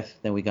and a Death.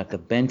 Then we got the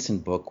Benson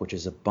book, which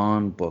is a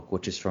Bond book,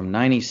 which is from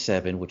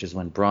 '97, which is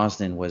when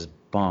Brosnan was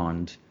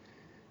Bond.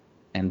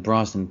 and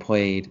Brosnan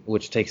played,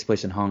 which takes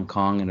place in Hong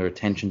Kong, and there are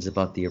tensions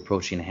about the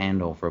approaching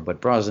handover. But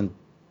Brosnan,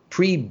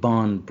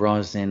 pre-Bond,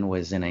 Brosnan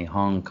was in a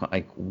Hong Kong.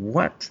 Like,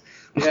 what?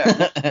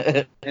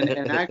 Yeah,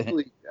 and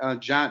actually,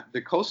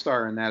 the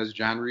co-star in that is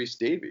John Rhys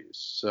Davies.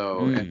 So,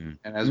 and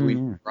as we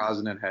know,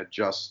 Brosnan had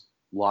just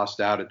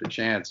lost out at the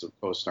chance of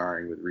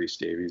co-starring with Rhys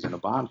Davies in a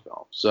Bond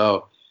film.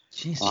 So,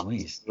 jeez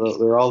Louise.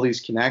 There are all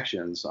these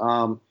connections.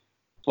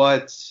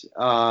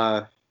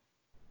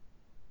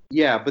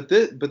 Yeah, but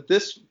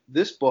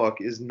this book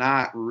is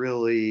not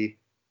really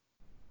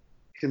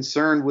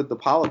concerned with the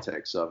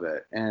politics of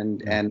it,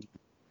 and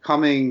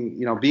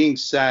coming, being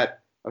set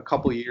a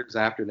couple years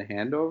after the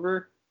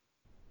handover.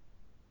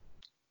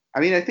 I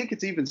mean, I think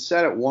it's even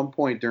said at one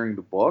point during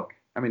the book.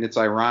 I mean, it's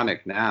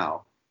ironic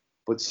now,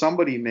 but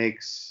somebody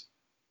makes,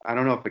 I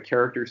don't know if a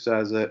character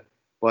says it,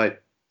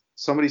 but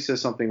somebody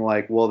says something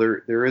like, well,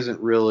 there isn't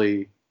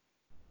really,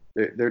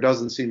 there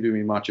doesn't seem to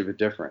be much of a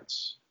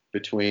difference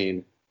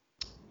between.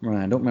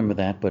 Right, I don't remember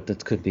that, but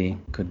that could be.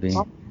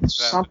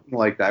 Something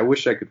like that. I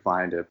wish I could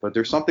find it, but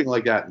there's something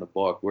like that in the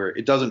book where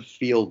it doesn't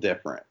feel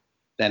different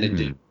than it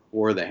did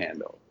before the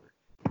handover.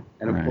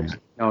 And of course, we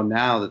know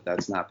now that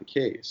that's not the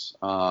case.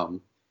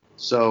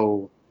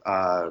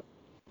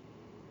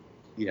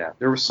 Yeah,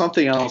 there was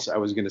something else I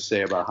was going to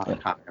say about Hong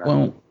Kong.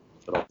 Well,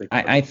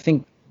 I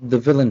think the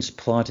villain's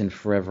plot in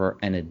Forever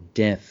and a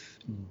Death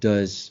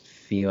does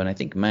feel, and I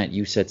think, Matt,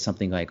 you said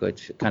something like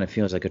it kind of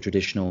feels like a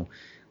traditional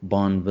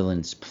Bond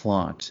villain's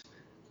plot.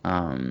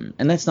 And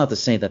that's not to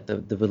say that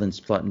the villain's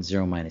plot in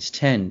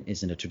 0-10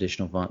 isn't a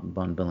traditional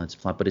Bond villain's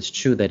plot, but it's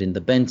true that in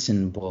the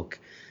Benson book,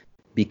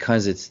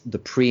 because it's the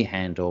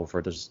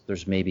pre-handover,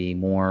 there's maybe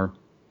more,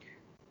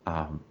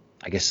 I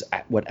guess,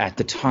 what at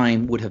the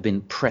time would have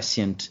been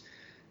prescient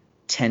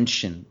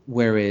tension,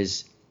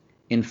 whereas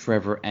in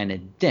Forever and a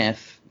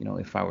Death,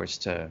 if I was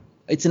to,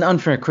 it's an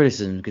unfair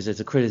criticism because it's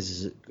a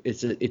criticism.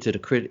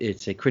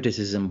 It's a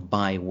criticism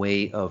by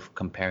way of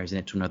comparing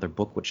it to another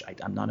book, which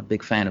I'm not a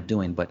big fan of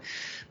doing. But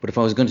if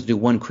I was going to do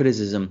one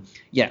criticism,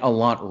 yeah, a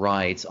lot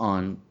rides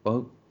on.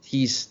 Well,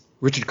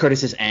 Richard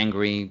Curtis is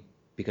angry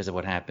because of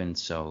what happened,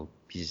 so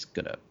he's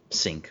gonna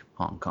sink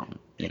Hong Kong.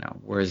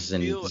 Whereas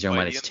in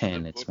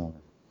 0-10, it's more.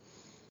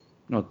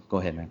 No, go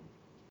ahead, man.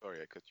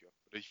 Sorry, I cut you off.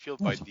 But I feel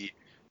by the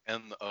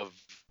end of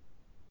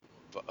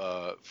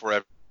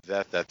Forever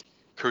that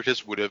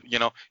Curtis would have,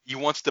 he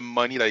wants the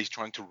money that he's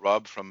trying to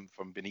rob from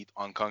beneath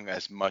Hong Kong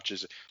as much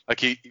as,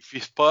 like, if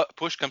his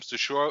push comes to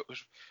shore,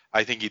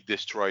 I think he'd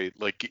destroy it.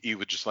 Like, he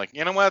would just like,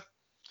 you know what?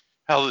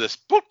 Hell this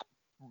book.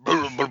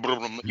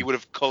 He would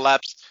have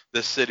collapsed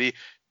the city,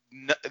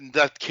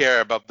 not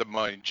care about the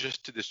money,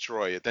 just to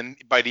destroy it. And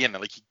by the end,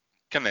 like, he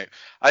kind of,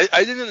 I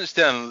didn't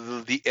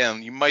understand the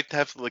end. You might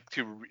have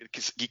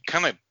because he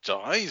kind of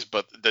dies,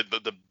 but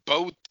the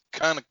boat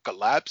kind of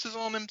collapses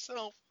on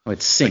himself. Oh,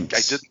 it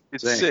sinks.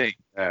 It sinks.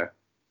 Yeah.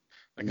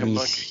 Like, I'm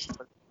lucky.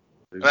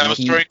 And I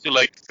was trying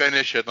to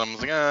finish it. I'm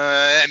like,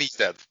 and he's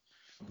dead.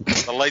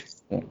 The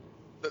lights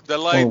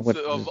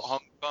of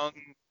Hong Kong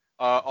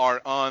are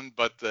on,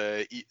 but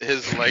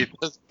his light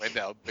is right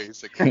now,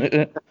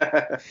 basically.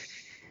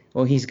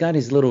 Well, he's got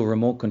his little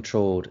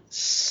remote-controlled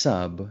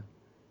sub,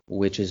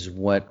 which is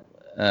what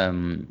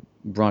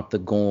brought the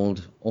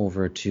gold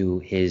over to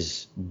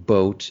his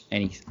boat.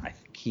 And I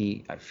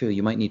feel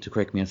you might need to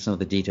correct me on some of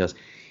the details.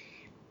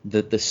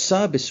 The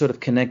sub is sort of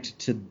connected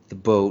to the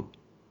boat,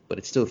 but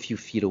it's still a few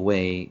feet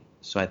away.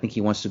 So I think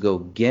he wants to go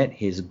get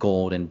his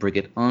gold and bring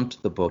it onto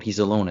the boat. He's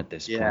alone at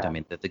this point. I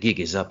mean, the gig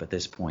is up at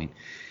this point.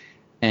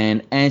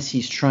 And as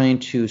he's trying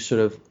to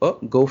sort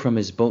of go from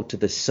his boat to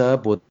the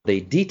sub, well, they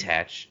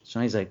detach.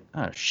 So he's like,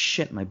 oh,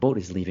 shit, my boat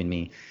is leaving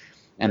me.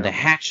 And the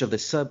hatch of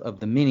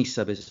the mini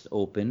sub is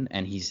open,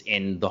 and he's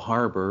in the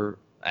harbor,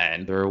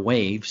 and there are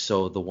waves,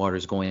 so the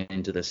water's going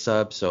into the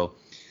sub. So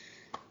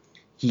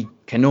he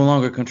can no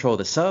longer control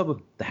the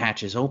sub. The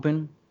hatch is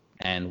open,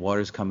 and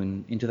water's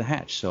coming into the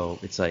hatch. So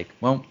it's like,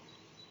 well,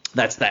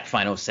 that's that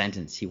final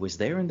sentence. He was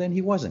there, and then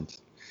he wasn't.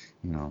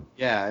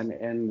 Yeah,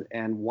 and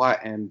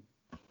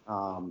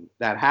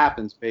that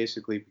happens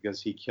basically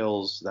because he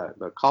kills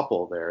the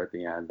couple there at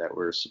the end that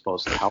were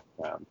supposed to help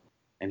them,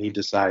 and he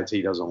decides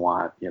he doesn't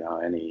want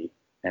any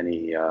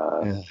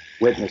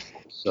witnesses,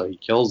 so he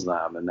kills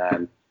them, and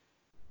then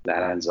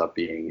that ends up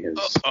being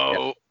his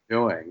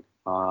doing.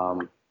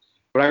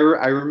 But I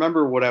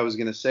remember what I was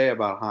going to say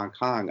about Hong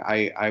Kong.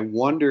 I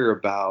wonder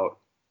about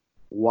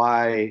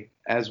why,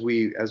 as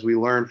we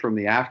learned from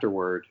the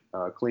afterword,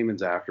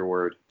 Kleeman's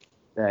afterword,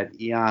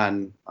 that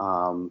Eon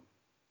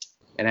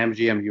and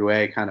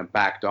MGM-UA kind of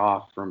backed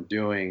off from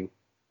doing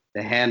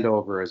the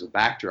handover as a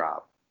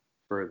backdrop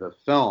for the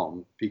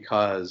film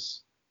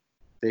because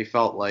they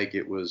felt like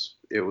it was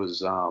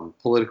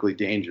politically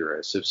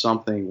dangerous. If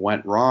something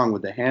went wrong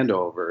with the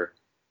handover,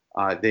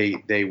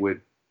 they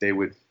would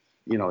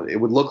it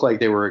would look like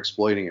they were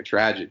exploiting a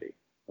tragedy.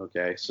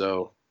 Okay,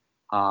 so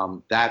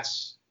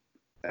that's,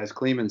 as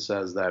Kleeman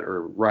says that,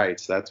 or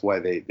writes, that's why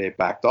they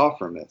backed off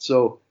from it.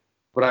 So,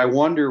 but I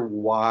wonder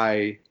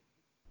why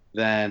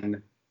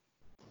then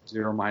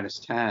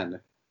 0-10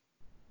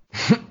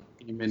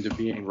 came into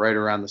being right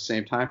around the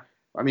same time.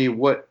 I mean,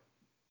 what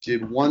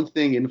did one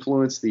thing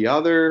influence the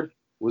other?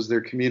 Was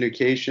there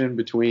communication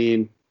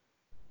between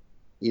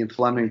Ian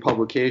Fleming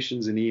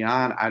Publications and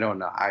Eon? I don't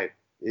know.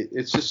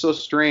 It's just so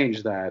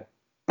strange that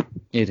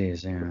It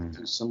is, yeah.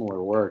 two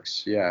similar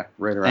works, yeah,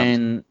 right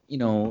around.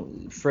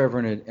 And Forever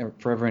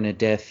and a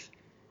Death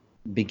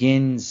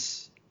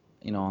begins,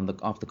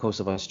 off the coast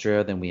of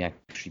Australia. Then we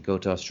actually go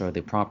to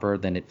Australia proper.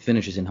 Then it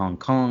finishes in Hong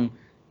Kong.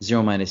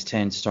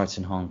 0-10 starts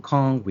in Hong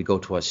Kong. We go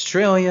to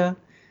Australia,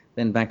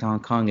 then back to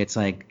Hong Kong. It's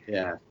like,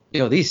 Yeah.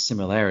 These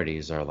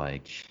similarities are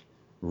like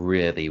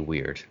really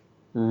weird,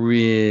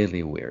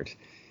 really weird.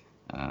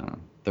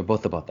 They're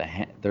both about the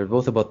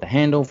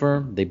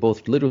handover. They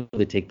both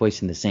literally take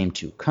place in the same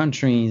two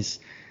countries.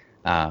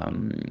 There are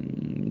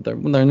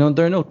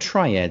no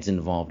triads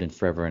involved in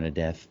Forever and a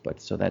Death,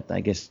 but so that,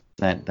 I guess,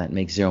 that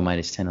makes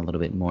 0-10 a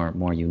little bit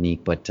more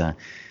unique, but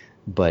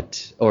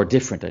or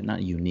different.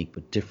 Not unique,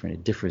 but different.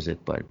 It differs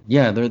it, but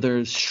yeah,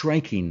 there's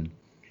striking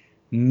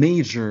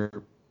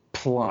major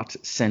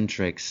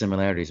plot-centric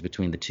similarities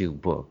between the two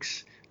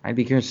books. I'd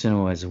be curious to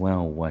know as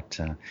well what,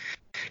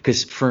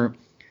 because for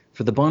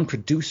the Bond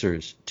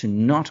producers to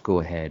not go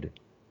ahead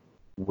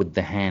with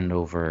the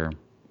handover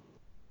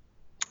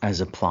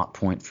as a plot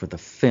point for the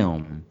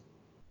film,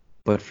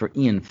 but for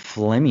Ian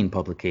Fleming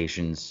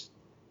Publications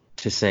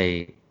to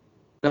say,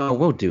 no,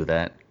 we'll do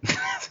that.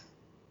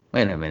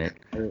 Wait a minute.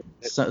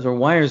 So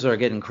wires are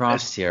getting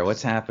crossed here.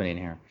 What's happening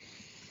here?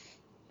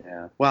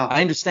 Yeah. Well,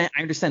 I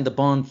understand the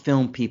Bond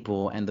film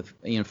people and the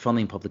Ian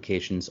Fleming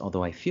Publications,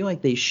 although I feel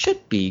like they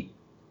should be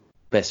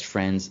best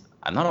friends.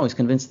 I'm not always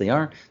convinced they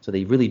are, so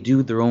they really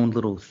do their own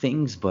little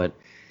things, but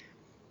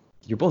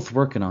you're both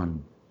working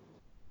on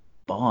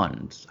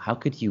Bond. How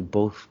could you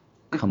both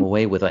come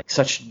away with like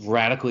such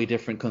radically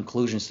different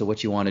conclusions to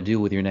what you want to do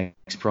with your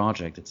next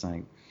project? It's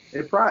like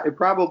it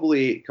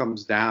probably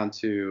comes down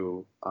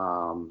to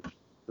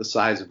the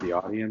size of the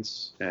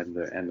audience and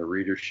the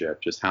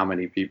readership, just how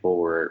many people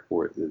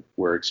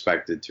were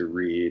expected to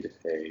read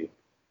a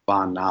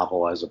Bond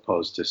novel as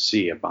opposed to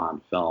see a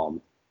Bond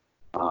film.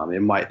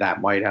 That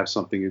might have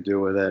something to do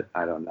with it.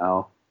 I don't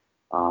know.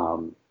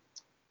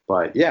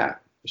 But yeah,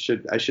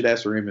 I should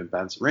ask Raymond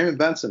Benson. Raymond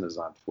Benson is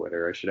on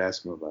Twitter. I should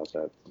ask him about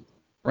that.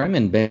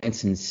 Raymond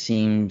Benson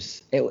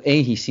seems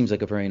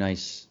like a very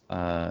nice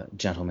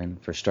gentleman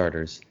for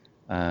starters.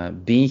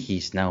 B,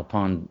 he's now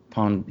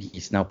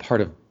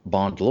part of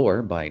Bond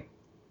lore by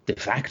de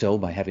facto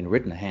by having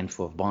written a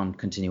handful of Bond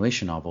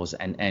continuation novels,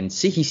 and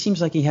C, he seems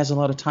like he has a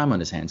lot of time on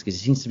his hands because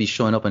he seems to be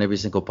showing up on every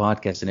single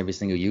podcast and every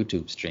single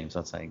YouTube stream.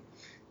 So it's like,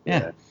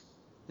 yeah.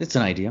 It's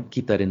an idea.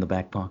 Keep that in the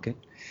back pocket.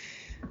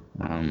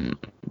 Well,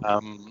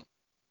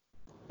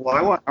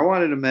 I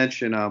wanted to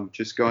mention,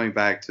 just going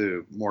back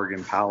to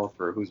Morgan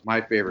Pallifer, who's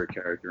my favorite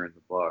character in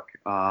the book.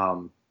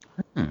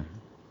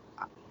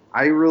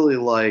 I really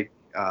like.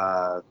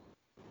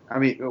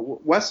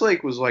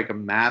 Westlake was like a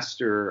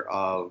master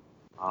of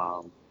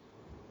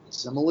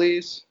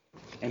similes,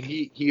 and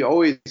he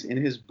always, in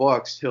his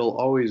books, he'll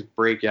always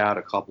break out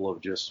a couple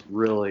of just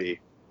really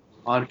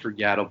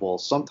unforgettable,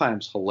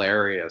 sometimes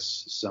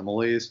hilarious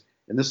similes,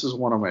 and this is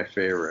one of my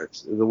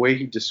favorites. The way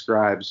he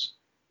describes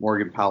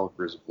Morgan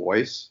Pallifer's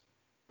voice.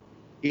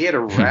 He had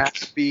a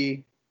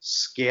raspy,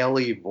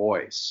 scaly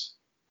voice,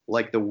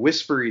 like the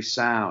whispery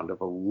sound of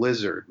a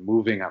lizard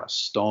moving on a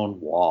stone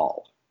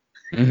wall.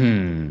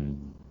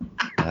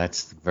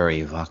 That's very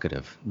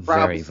evocative.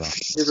 Probably Very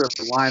evocative.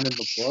 Favorite line in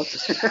the book.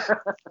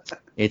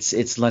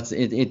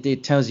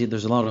 It tells you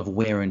there's a lot of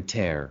wear and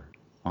tear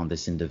on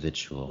this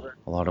individual,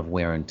 a lot of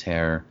wear and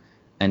tear,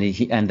 and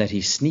that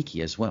he's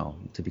sneaky as well.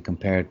 To be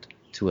compared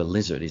to a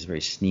lizard, he's very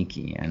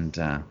sneaky, and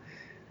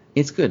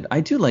it's good.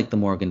 I do like the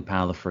Morgan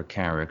Pallifer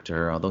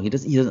character, although he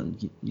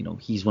doesn't,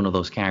 he's one of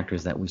those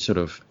characters that we sort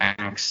of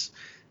axe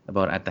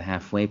about at the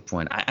halfway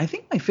point. I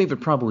think my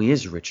favorite probably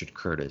is Richard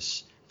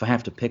Curtis, if I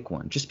have to pick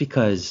one, just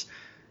because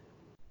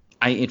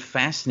it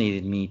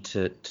fascinated me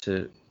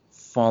to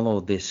follow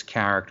this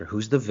character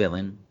who's the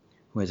villain,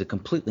 who has a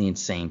completely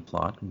insane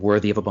plot,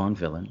 worthy of a Bond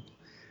villain,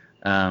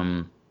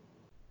 and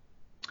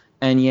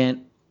yet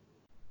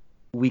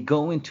we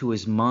go into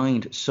his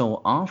mind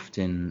so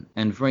often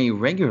and very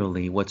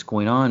regularly. What's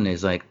going on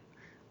is like,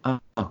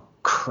 oh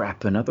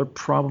crap, another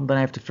problem that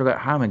I have to figure out.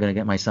 How am I going to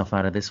get myself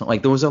out of this one?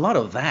 Like, there was a lot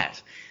of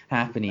that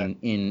happening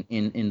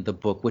in the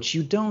book, which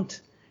you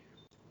don't,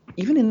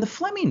 even in the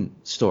Fleming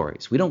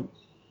stories. I don't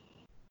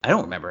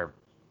remember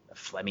a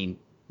Fleming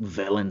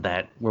villain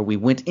where we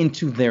went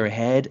into their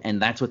head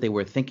and that's what they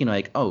were thinking,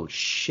 like, oh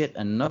shit,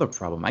 another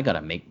problem. I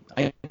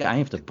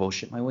have to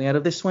bullshit my way out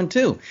of this one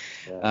too.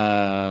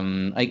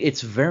 Yeah.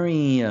 It's a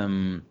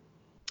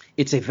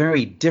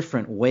very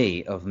different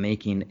way of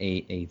making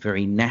a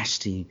very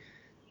nasty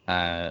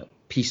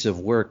piece of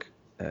work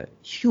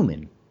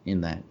human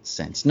in that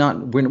sense.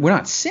 We're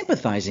not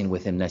sympathizing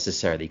with him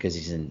necessarily because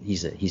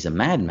he's a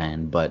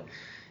madman, but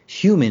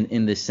human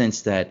in the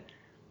sense that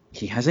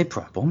he has a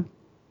problem.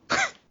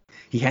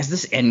 He has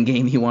this end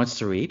game he wants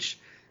to reach.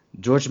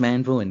 George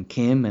Manville and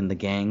Kim and the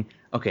gang,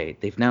 okay,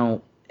 they've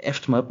now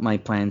effed up my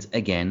plans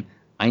again.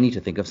 I need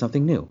to think of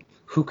something new.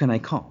 Who can I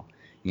call?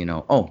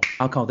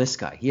 I'll call this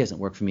guy. He hasn't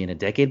worked for me in a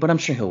decade, but I'm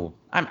sure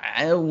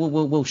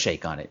we'll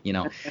shake on it.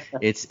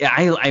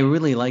 I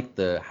really like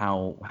the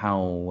how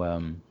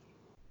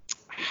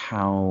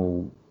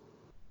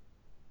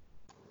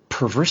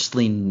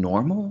perversely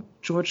normal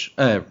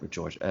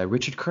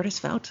Richard Curtis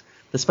felt,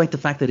 despite the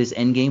fact that his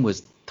endgame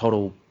was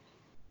total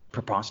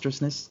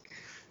preposterousness.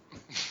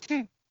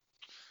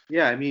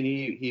 Yeah, I mean,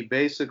 he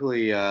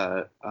basically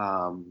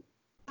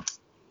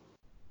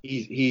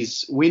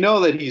he's we know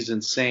that he's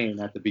insane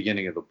at the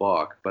beginning of the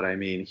book, but I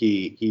mean,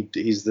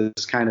 he's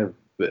this kind of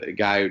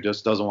guy who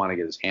just doesn't want to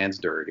get his hands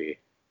dirty,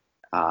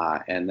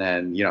 and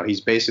then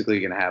he's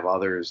basically going to have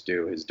others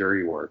do his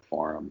dirty work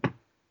for him.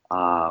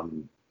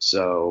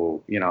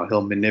 So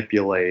he'll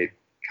manipulate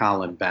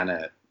Colin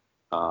Bennett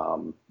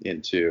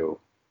into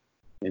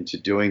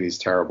doing these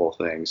terrible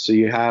things. So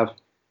you have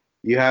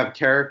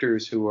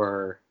characters who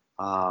are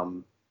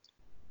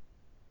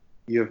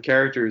you have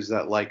characters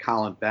that, like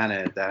Colin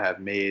Bennett, that have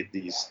made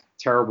these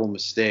terrible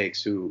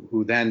mistakes,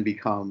 who then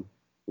become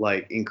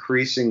like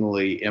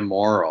increasingly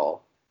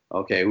immoral,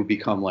 who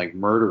become like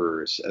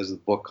murderers as the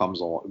book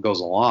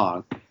goes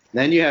along.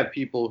 Then you have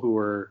people who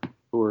are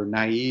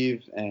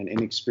naive and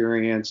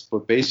inexperienced,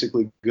 but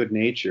basically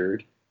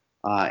good-natured,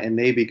 and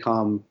they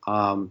become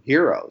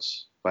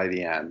heroes by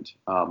the end,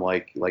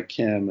 like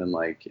Kim and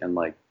like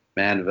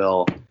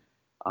Manville.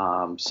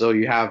 So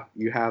you have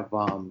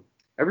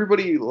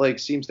everybody like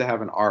seems to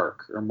have an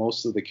arc, or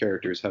most of the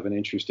characters have an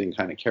interesting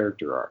kind of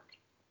character arc.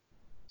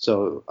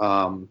 So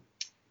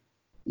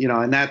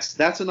and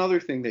that's another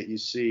thing that you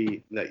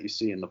see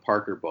in the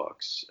Parker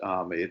books.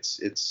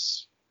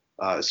 It's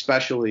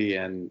especially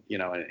in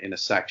a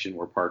section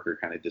where Parker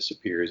kind of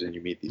disappears and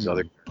you meet these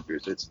other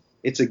characters.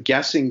 It's a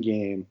guessing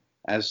game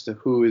as to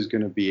who is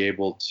going to be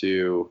able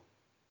to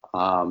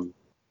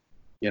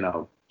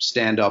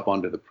stand up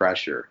under the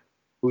pressure.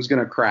 Who's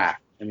going to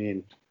crack? I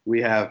mean,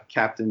 we have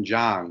Captain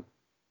John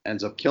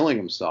ends up killing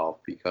himself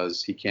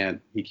because he can't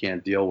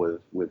deal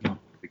with the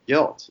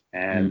guilt,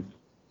 and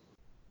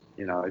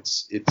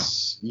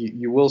it's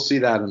you will see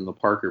that in the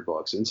Parker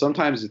books, and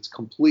sometimes it's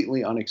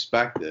completely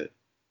unexpected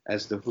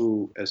as to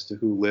who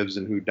lives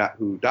and who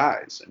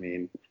dies. I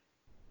mean,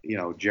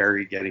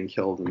 Jerry getting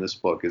killed in this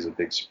book is a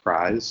big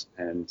surprise,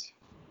 and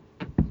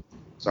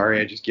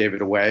sorry I just gave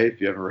it away if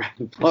you haven't read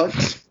the book.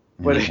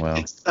 But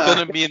it's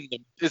gonna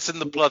be it's in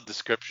the blood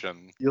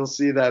description. You'll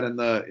see that in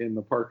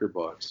the Parker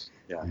books.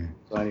 Yeah.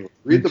 So anyway,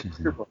 read the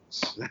Parker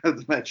books. I have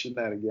to mention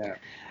that again.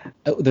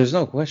 There's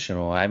no question.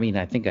 Well, I mean,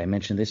 I think I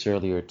mentioned this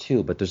earlier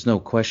too, but there's no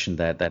question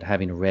that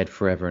having read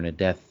Forever and a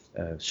Death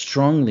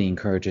strongly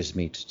encourages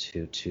me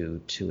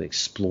to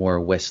explore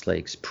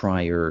Westlake's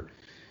prior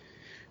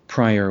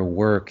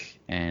work,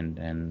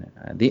 and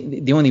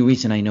the only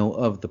reason I know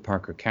of the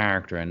Parker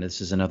character, and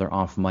this is another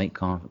off mic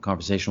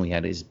conversation we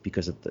had, is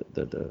because of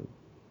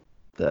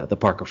the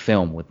Parker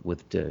film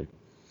with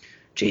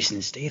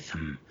Jason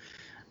Statham,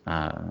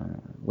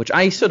 which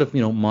I sort of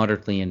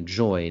moderately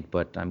enjoyed,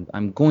 but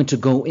I'm going to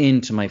go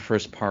into my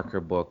first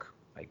Parker book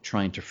like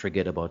trying to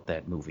forget about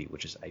that movie,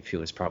 which I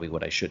feel is probably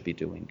what I should be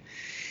doing.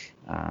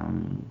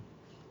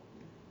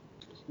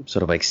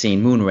 Sort of like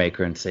seeing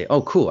Moonraker and say,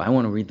 oh, cool, I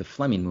want to read the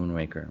Fleming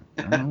Moonraker.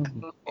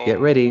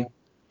 Get ready.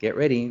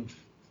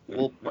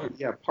 Well,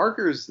 yeah,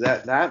 Parker's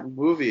that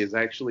movie is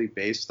actually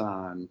based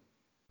on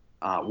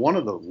one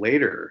of the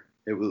later.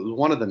 It was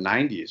one of the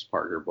 '90s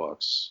Parker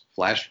books,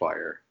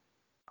 Flashfire.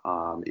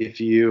 If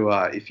you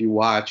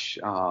watch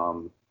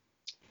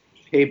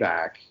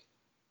Payback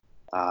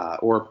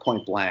or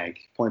Point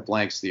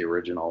Blank's the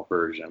original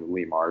version with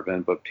Lee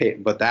Marvin, but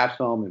that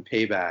film and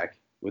Payback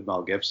with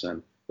Mel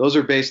Gibson, those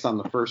are based on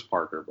the first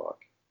Parker book.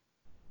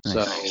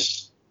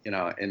 Nice.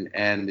 So,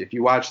 and if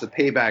you watch the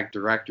Payback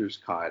director's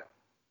cut,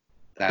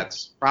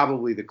 that's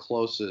probably the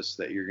closest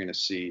that you're going to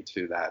see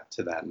to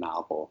that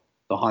novel.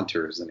 The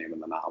Hunter is the name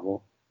of the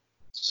novel.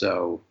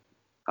 So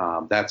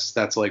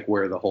that's like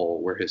where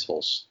his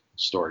whole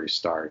story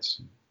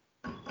starts.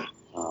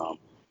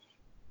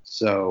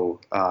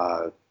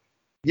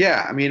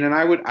 Yeah, I mean,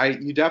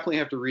 and you definitely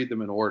have to read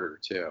them in order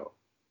too.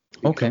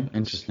 Okay,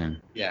 interesting.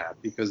 Yeah,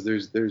 because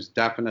there's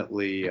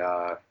definitely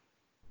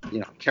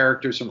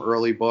characters from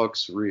early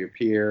books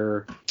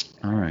reappear.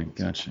 All right,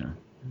 gotcha.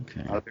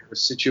 Okay. There are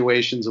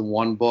situations in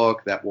one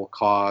book that will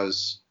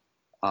cause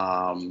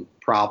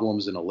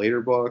problems in a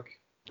later book.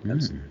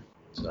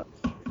 So.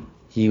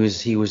 He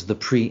was the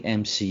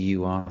pre-MCU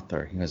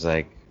author. He was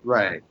like,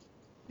 right.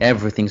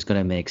 Everything's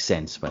gonna make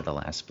sense by the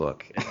last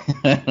book.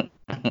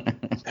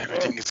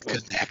 Everything is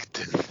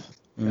connected.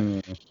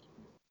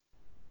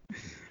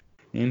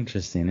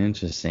 Interesting.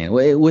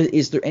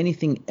 Is there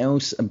anything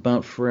else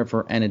about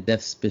Forever and a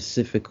Death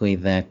specifically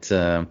that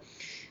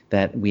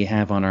we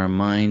have on our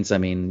minds? I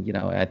mean,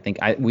 I think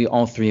we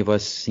all three of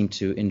us seem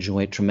to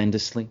enjoy it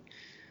tremendously.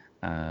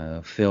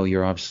 Phil,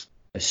 you're obviously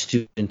a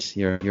student.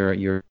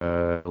 You're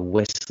a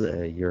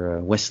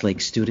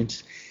Westlake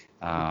student.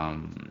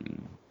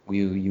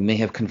 You may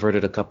have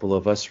converted a couple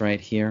of us right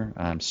here.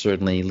 I'm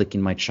certainly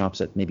licking my chops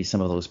at maybe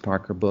some of those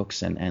Parker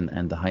books and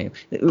the heist.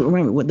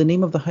 Remember what the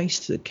name of the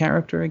heist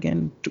character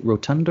again?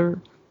 Rotunder?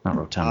 Not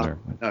Rotunder.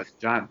 No,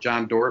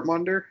 John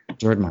Dortmunder.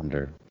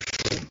 Dortmunder.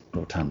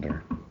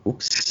 Rotunder.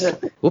 Oops.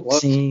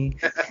 Oopsie.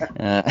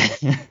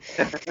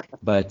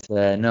 But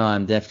no,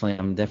 I'm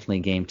definitely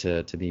game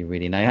to be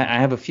reading. I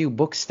have a few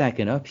books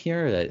stacking up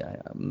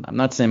here. I'm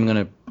not saying I'm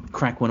going to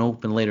crack one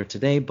open later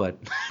today, but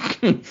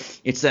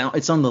it's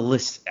on the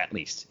list at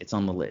least. It's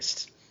on the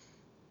list.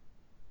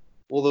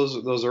 Well,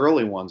 those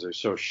early ones are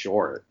so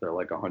short. They're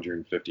like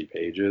 150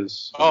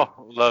 pages. Oh,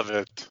 love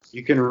it.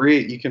 You can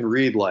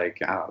read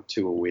like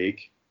 2 a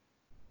week,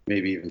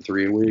 maybe even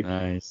 3 a week.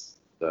 Nice.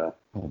 Oh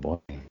boy.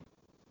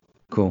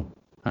 Cool.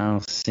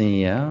 I'll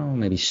see. I'll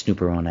maybe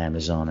snoop around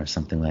Amazon or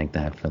something like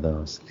that for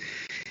those.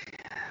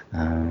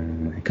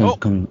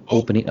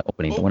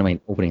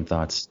 Opening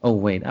thoughts. Oh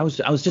wait, I was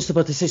just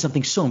about to say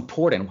something so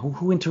important.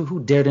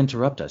 Who dared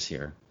interrupt us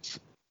here?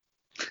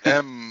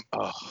 M.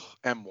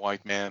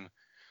 White, man.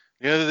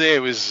 The other day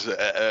it was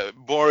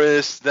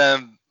Boris,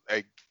 then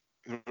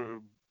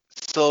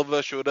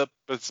Silva showed up.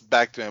 It's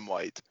back to M.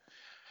 White.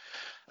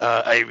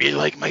 I really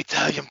like my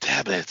thallium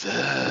tablets.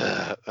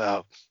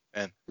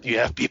 And you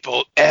have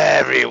people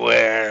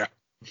everywhere.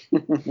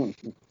 I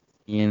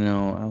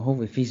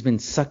hope if he's been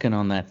sucking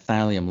on that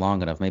thallium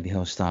long enough, maybe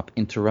he'll stop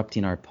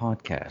interrupting our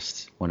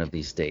podcasts one of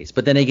these days.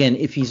 But then again,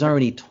 if he's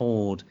already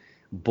told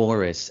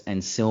Boris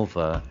and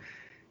Silva,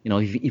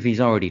 if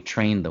he's already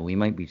trained them, we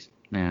might be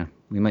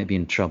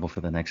in trouble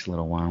for the next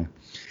little while.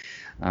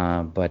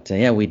 But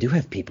we do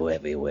have people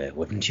everywhere.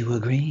 Wouldn't you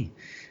agree?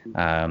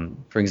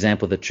 For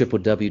example, the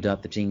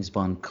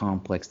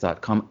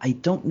www.thejamesbondcomplex.com. I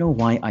don't know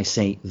why I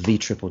say the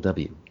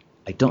www.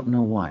 I don't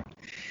know why.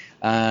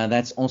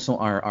 That's also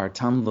our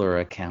Tumblr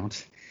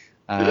account.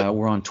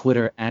 We're on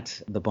Twitter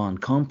at the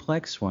Bond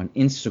Complex. We're on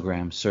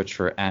Instagram. Search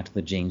for at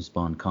the James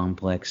Bond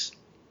Complex.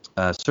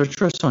 Search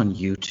for us on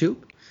YouTube.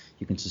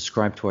 You can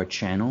subscribe to our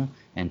channel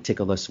and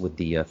tickle us with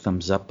the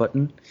thumbs up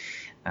button.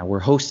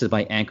 We're hosted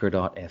by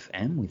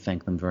Anchor.fm. We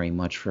thank them very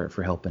much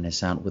for helping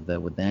us out with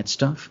that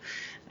stuff.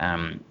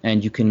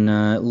 And you can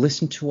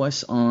listen to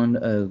us on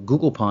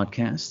Google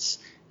Podcasts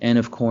and,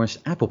 of course,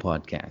 Apple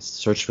Podcasts.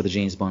 Search for the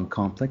James Bond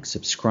Complex,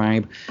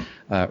 subscribe,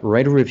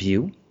 write a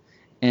review,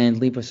 and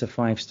leave us a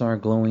 5-star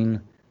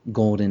glowing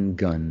golden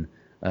gun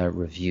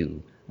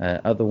review.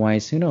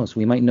 Otherwise, who knows?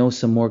 We might know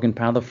some Morgan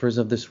Palifers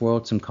of this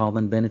world, some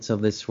Colin Bennett's of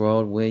this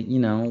world. We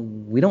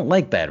don't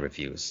like bad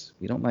reviews.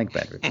 We don't like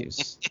bad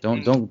reviews.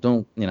 don't.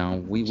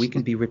 We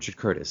can be Richard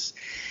Curtis.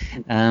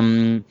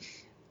 I'm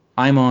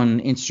on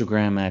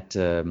Instagram at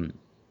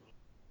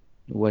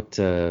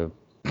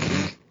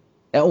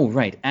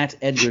at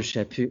Edgar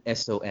Chaput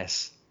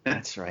SOS.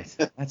 That's right.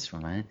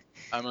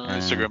 I'm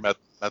on Instagram at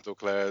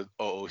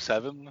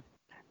MatteauClaire007.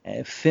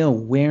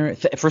 Phil,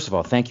 first of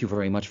all, thank you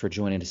very much for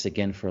joining us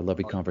again for a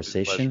lovely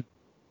conversation.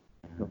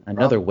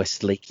 Another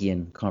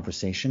Westlakian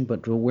conversation,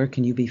 but where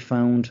can you be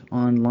found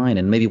online,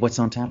 and maybe what's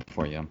on tap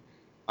for you?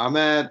 I'm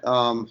at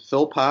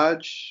Phil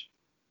Podge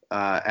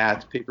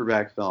at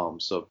Paperback Film,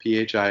 so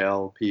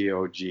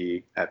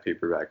PHILPOG at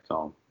Paperback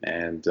Film,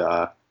 and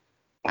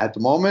at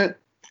the moment,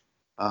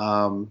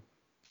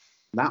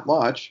 not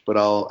much, but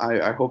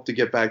I hope to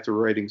get back to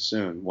writing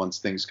soon once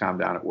things calm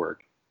down at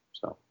work.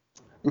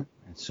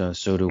 So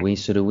do we.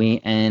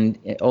 And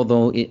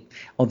although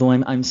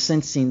I'm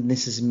sensing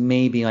this is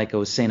maybe, like I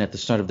was saying at the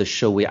start of the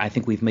show, I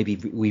think we've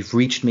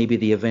reached maybe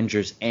the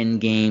Avengers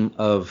Endgame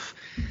of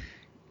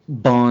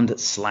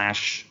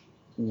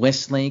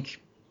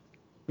Bond/Westlake.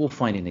 We'll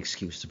find an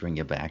excuse to bring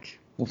you back.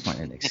 We'll find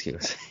an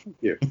excuse. Thank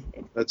you.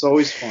 That's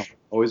always fun.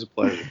 Always a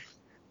pleasure.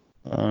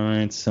 All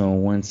right. So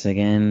once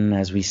again,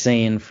 as we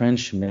say in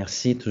French,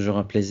 merci, toujours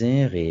un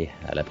plaisir, et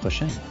à la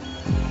prochaine.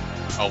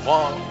 Au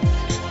revoir.